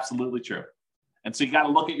 absolutely true. And so you got to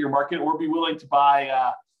look at your market or be willing to buy,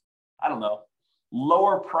 I don't know,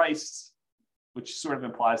 lower priced, which sort of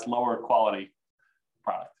implies lower quality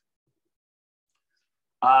product.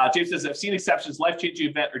 James says, I've seen exceptions, life-changing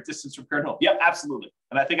event or distance from current home. Yep, absolutely.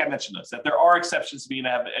 And I think I mentioned those, that there are exceptions to being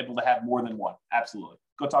able to have more than one. Absolutely.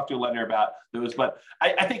 Go talk to a lender about those. But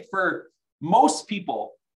I think for most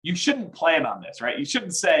people, you shouldn't plan on this, right? You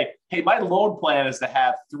shouldn't say, hey, my loan plan is to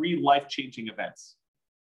have 3 life-changing events.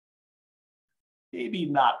 Maybe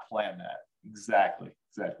not plan that. Exactly.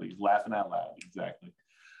 He's laughing out loud. Exactly.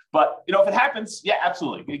 But, if it happens, yeah,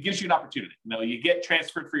 absolutely. It gives you an opportunity. You get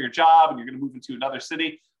transferred for your job and you're going to move into another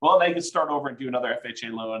city. Well, now you can start over and do another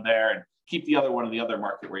FHA loan there and keep the other one in the other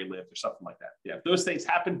market where you live or something like that. Yeah, if those things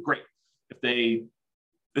happen, great.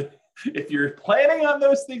 If you're planning on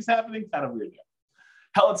those things happening, kind of weird.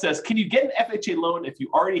 Helen says, can you get an FHA loan if you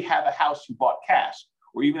already have a house you bought cash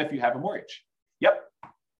or even if you have a mortgage? Yep,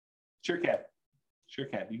 sure can. Sure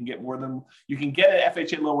can. You can get an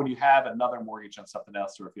FHA loan when you have another mortgage on something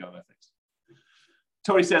else or a few other things.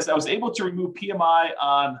 Tony says, I was able to remove PMI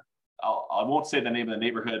on, I won't say the name of the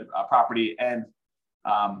neighborhood property, and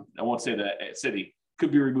I won't say the city,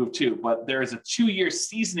 could be removed too, but there is a 2-year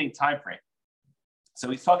seasoning time frame. So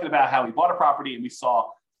he's talking about how he bought a property and we saw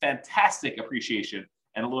fantastic appreciation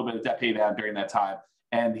and a little bit of debt pay down during that time.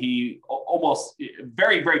 And he almost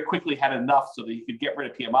very, very quickly had enough so that he could get rid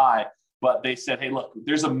of PMI. But they said, hey, look,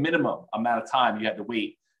 there's a minimum amount of time you had to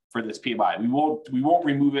wait for this PMI. We won't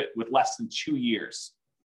remove it with less than 2 years.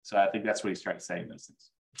 So I think that's what he's trying to say in those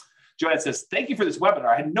things. Joanne says, thank you for this webinar.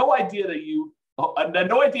 I had no idea I had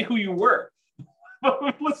no idea who you were.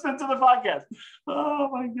 Listen to the podcast. Oh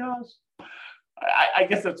my gosh. I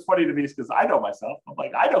guess that's funny to me because I know myself. I'm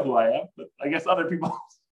like, I know who I am, but I guess other people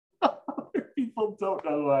don't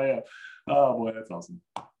know who I am. Oh boy, that's awesome.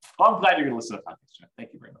 Well, I'm glad you're going to listen to the podcast, John.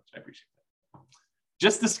 Thank you very much. I appreciate that.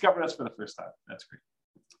 Just discovered us for the first time. That's great.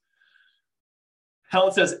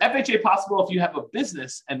 Helen says, FHA possible if you have a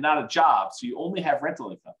business and not a job, so you only have rental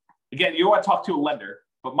income. Again, you want to talk to a lender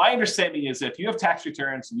But my understanding is that if you have tax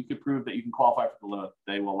returns and you can prove that you can qualify for the loan,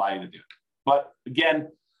 they will allow you to do it. But again,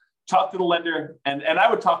 talk to the lender. And I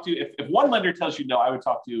would talk to, if one lender tells you no, I would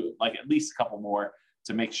talk to like at least a couple more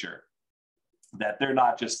to make sure that they're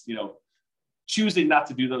not just, choosing not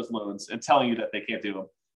to do those loans and telling you that they can't do them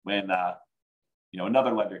when,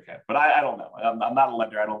 another lender can. But I don't know. I'm not a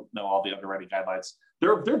lender. I don't know all the underwriting guidelines.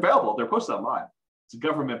 They're available. They're posted online. It's a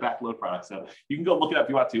government-backed loan product. So you can go look it up if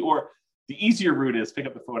you want to. Or the easier route is pick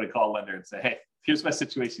up the phone and call a lender and say, hey, here's my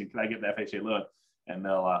situation. Can I get an FHA loan? And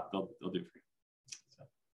they'll do it for you. So.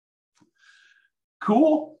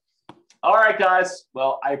 Cool. All right, guys.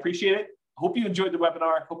 Well, I appreciate it. Hope you enjoyed the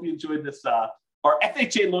webinar. Hope you enjoyed this, our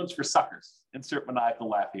FHA Loans for Suckers. Insert maniacal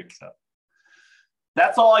laugh here. So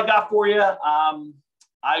that's all I got for you.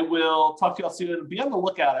 I will talk to you all soon. Be on the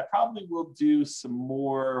lookout. I probably will do some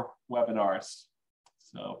more webinars.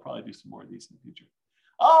 So I'll probably do some more of these in the future.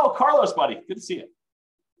 Oh, Carlos, buddy. Good to see you.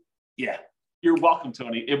 Yeah, you're welcome,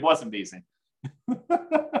 Tony. It was amazing. That's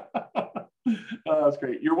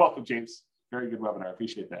great. You're welcome, James. Very good webinar. I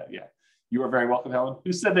appreciate that. Yeah. You are very welcome, Helen.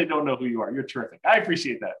 Who said they don't know who you are? You're terrific. I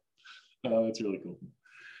appreciate that. That's really cool.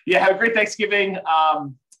 Yeah, have a great Thanksgiving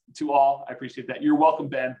to all. I appreciate that. You're welcome,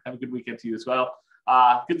 Ben. Have a good weekend to you as well.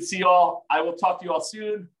 Good to see you all. I will talk to you all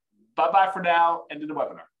soon. Bye-bye for now. End of the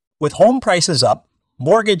webinar. With home prices up,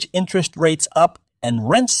 mortgage interest rates up, and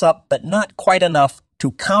rents up, but not quite enough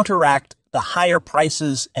to counteract the higher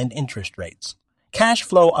prices and interest rates. Cash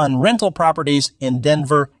flow on rental properties in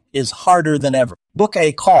Denver is harder than ever. Book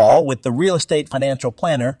a call with the Real Estate Financial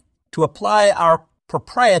Planner to apply our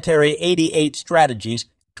proprietary 88 strategies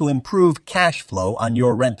to improve cash flow on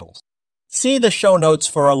your rentals. See the show notes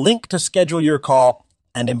for a link to schedule your call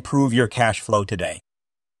and improve your cash flow today.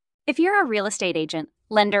 If you're a real estate agent,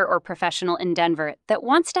 lender, or professional in Denver that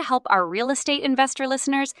wants to help our real estate investor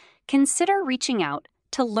listeners, consider reaching out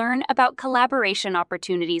to learn about collaboration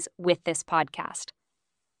opportunities with this podcast.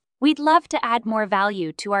 We'd love to add more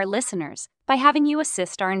value to our listeners by having you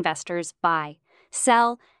assist our investors buy,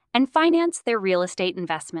 sell, and finance their real estate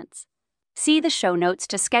investments. See the show notes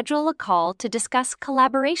to schedule a call to discuss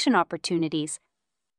collaboration opportunities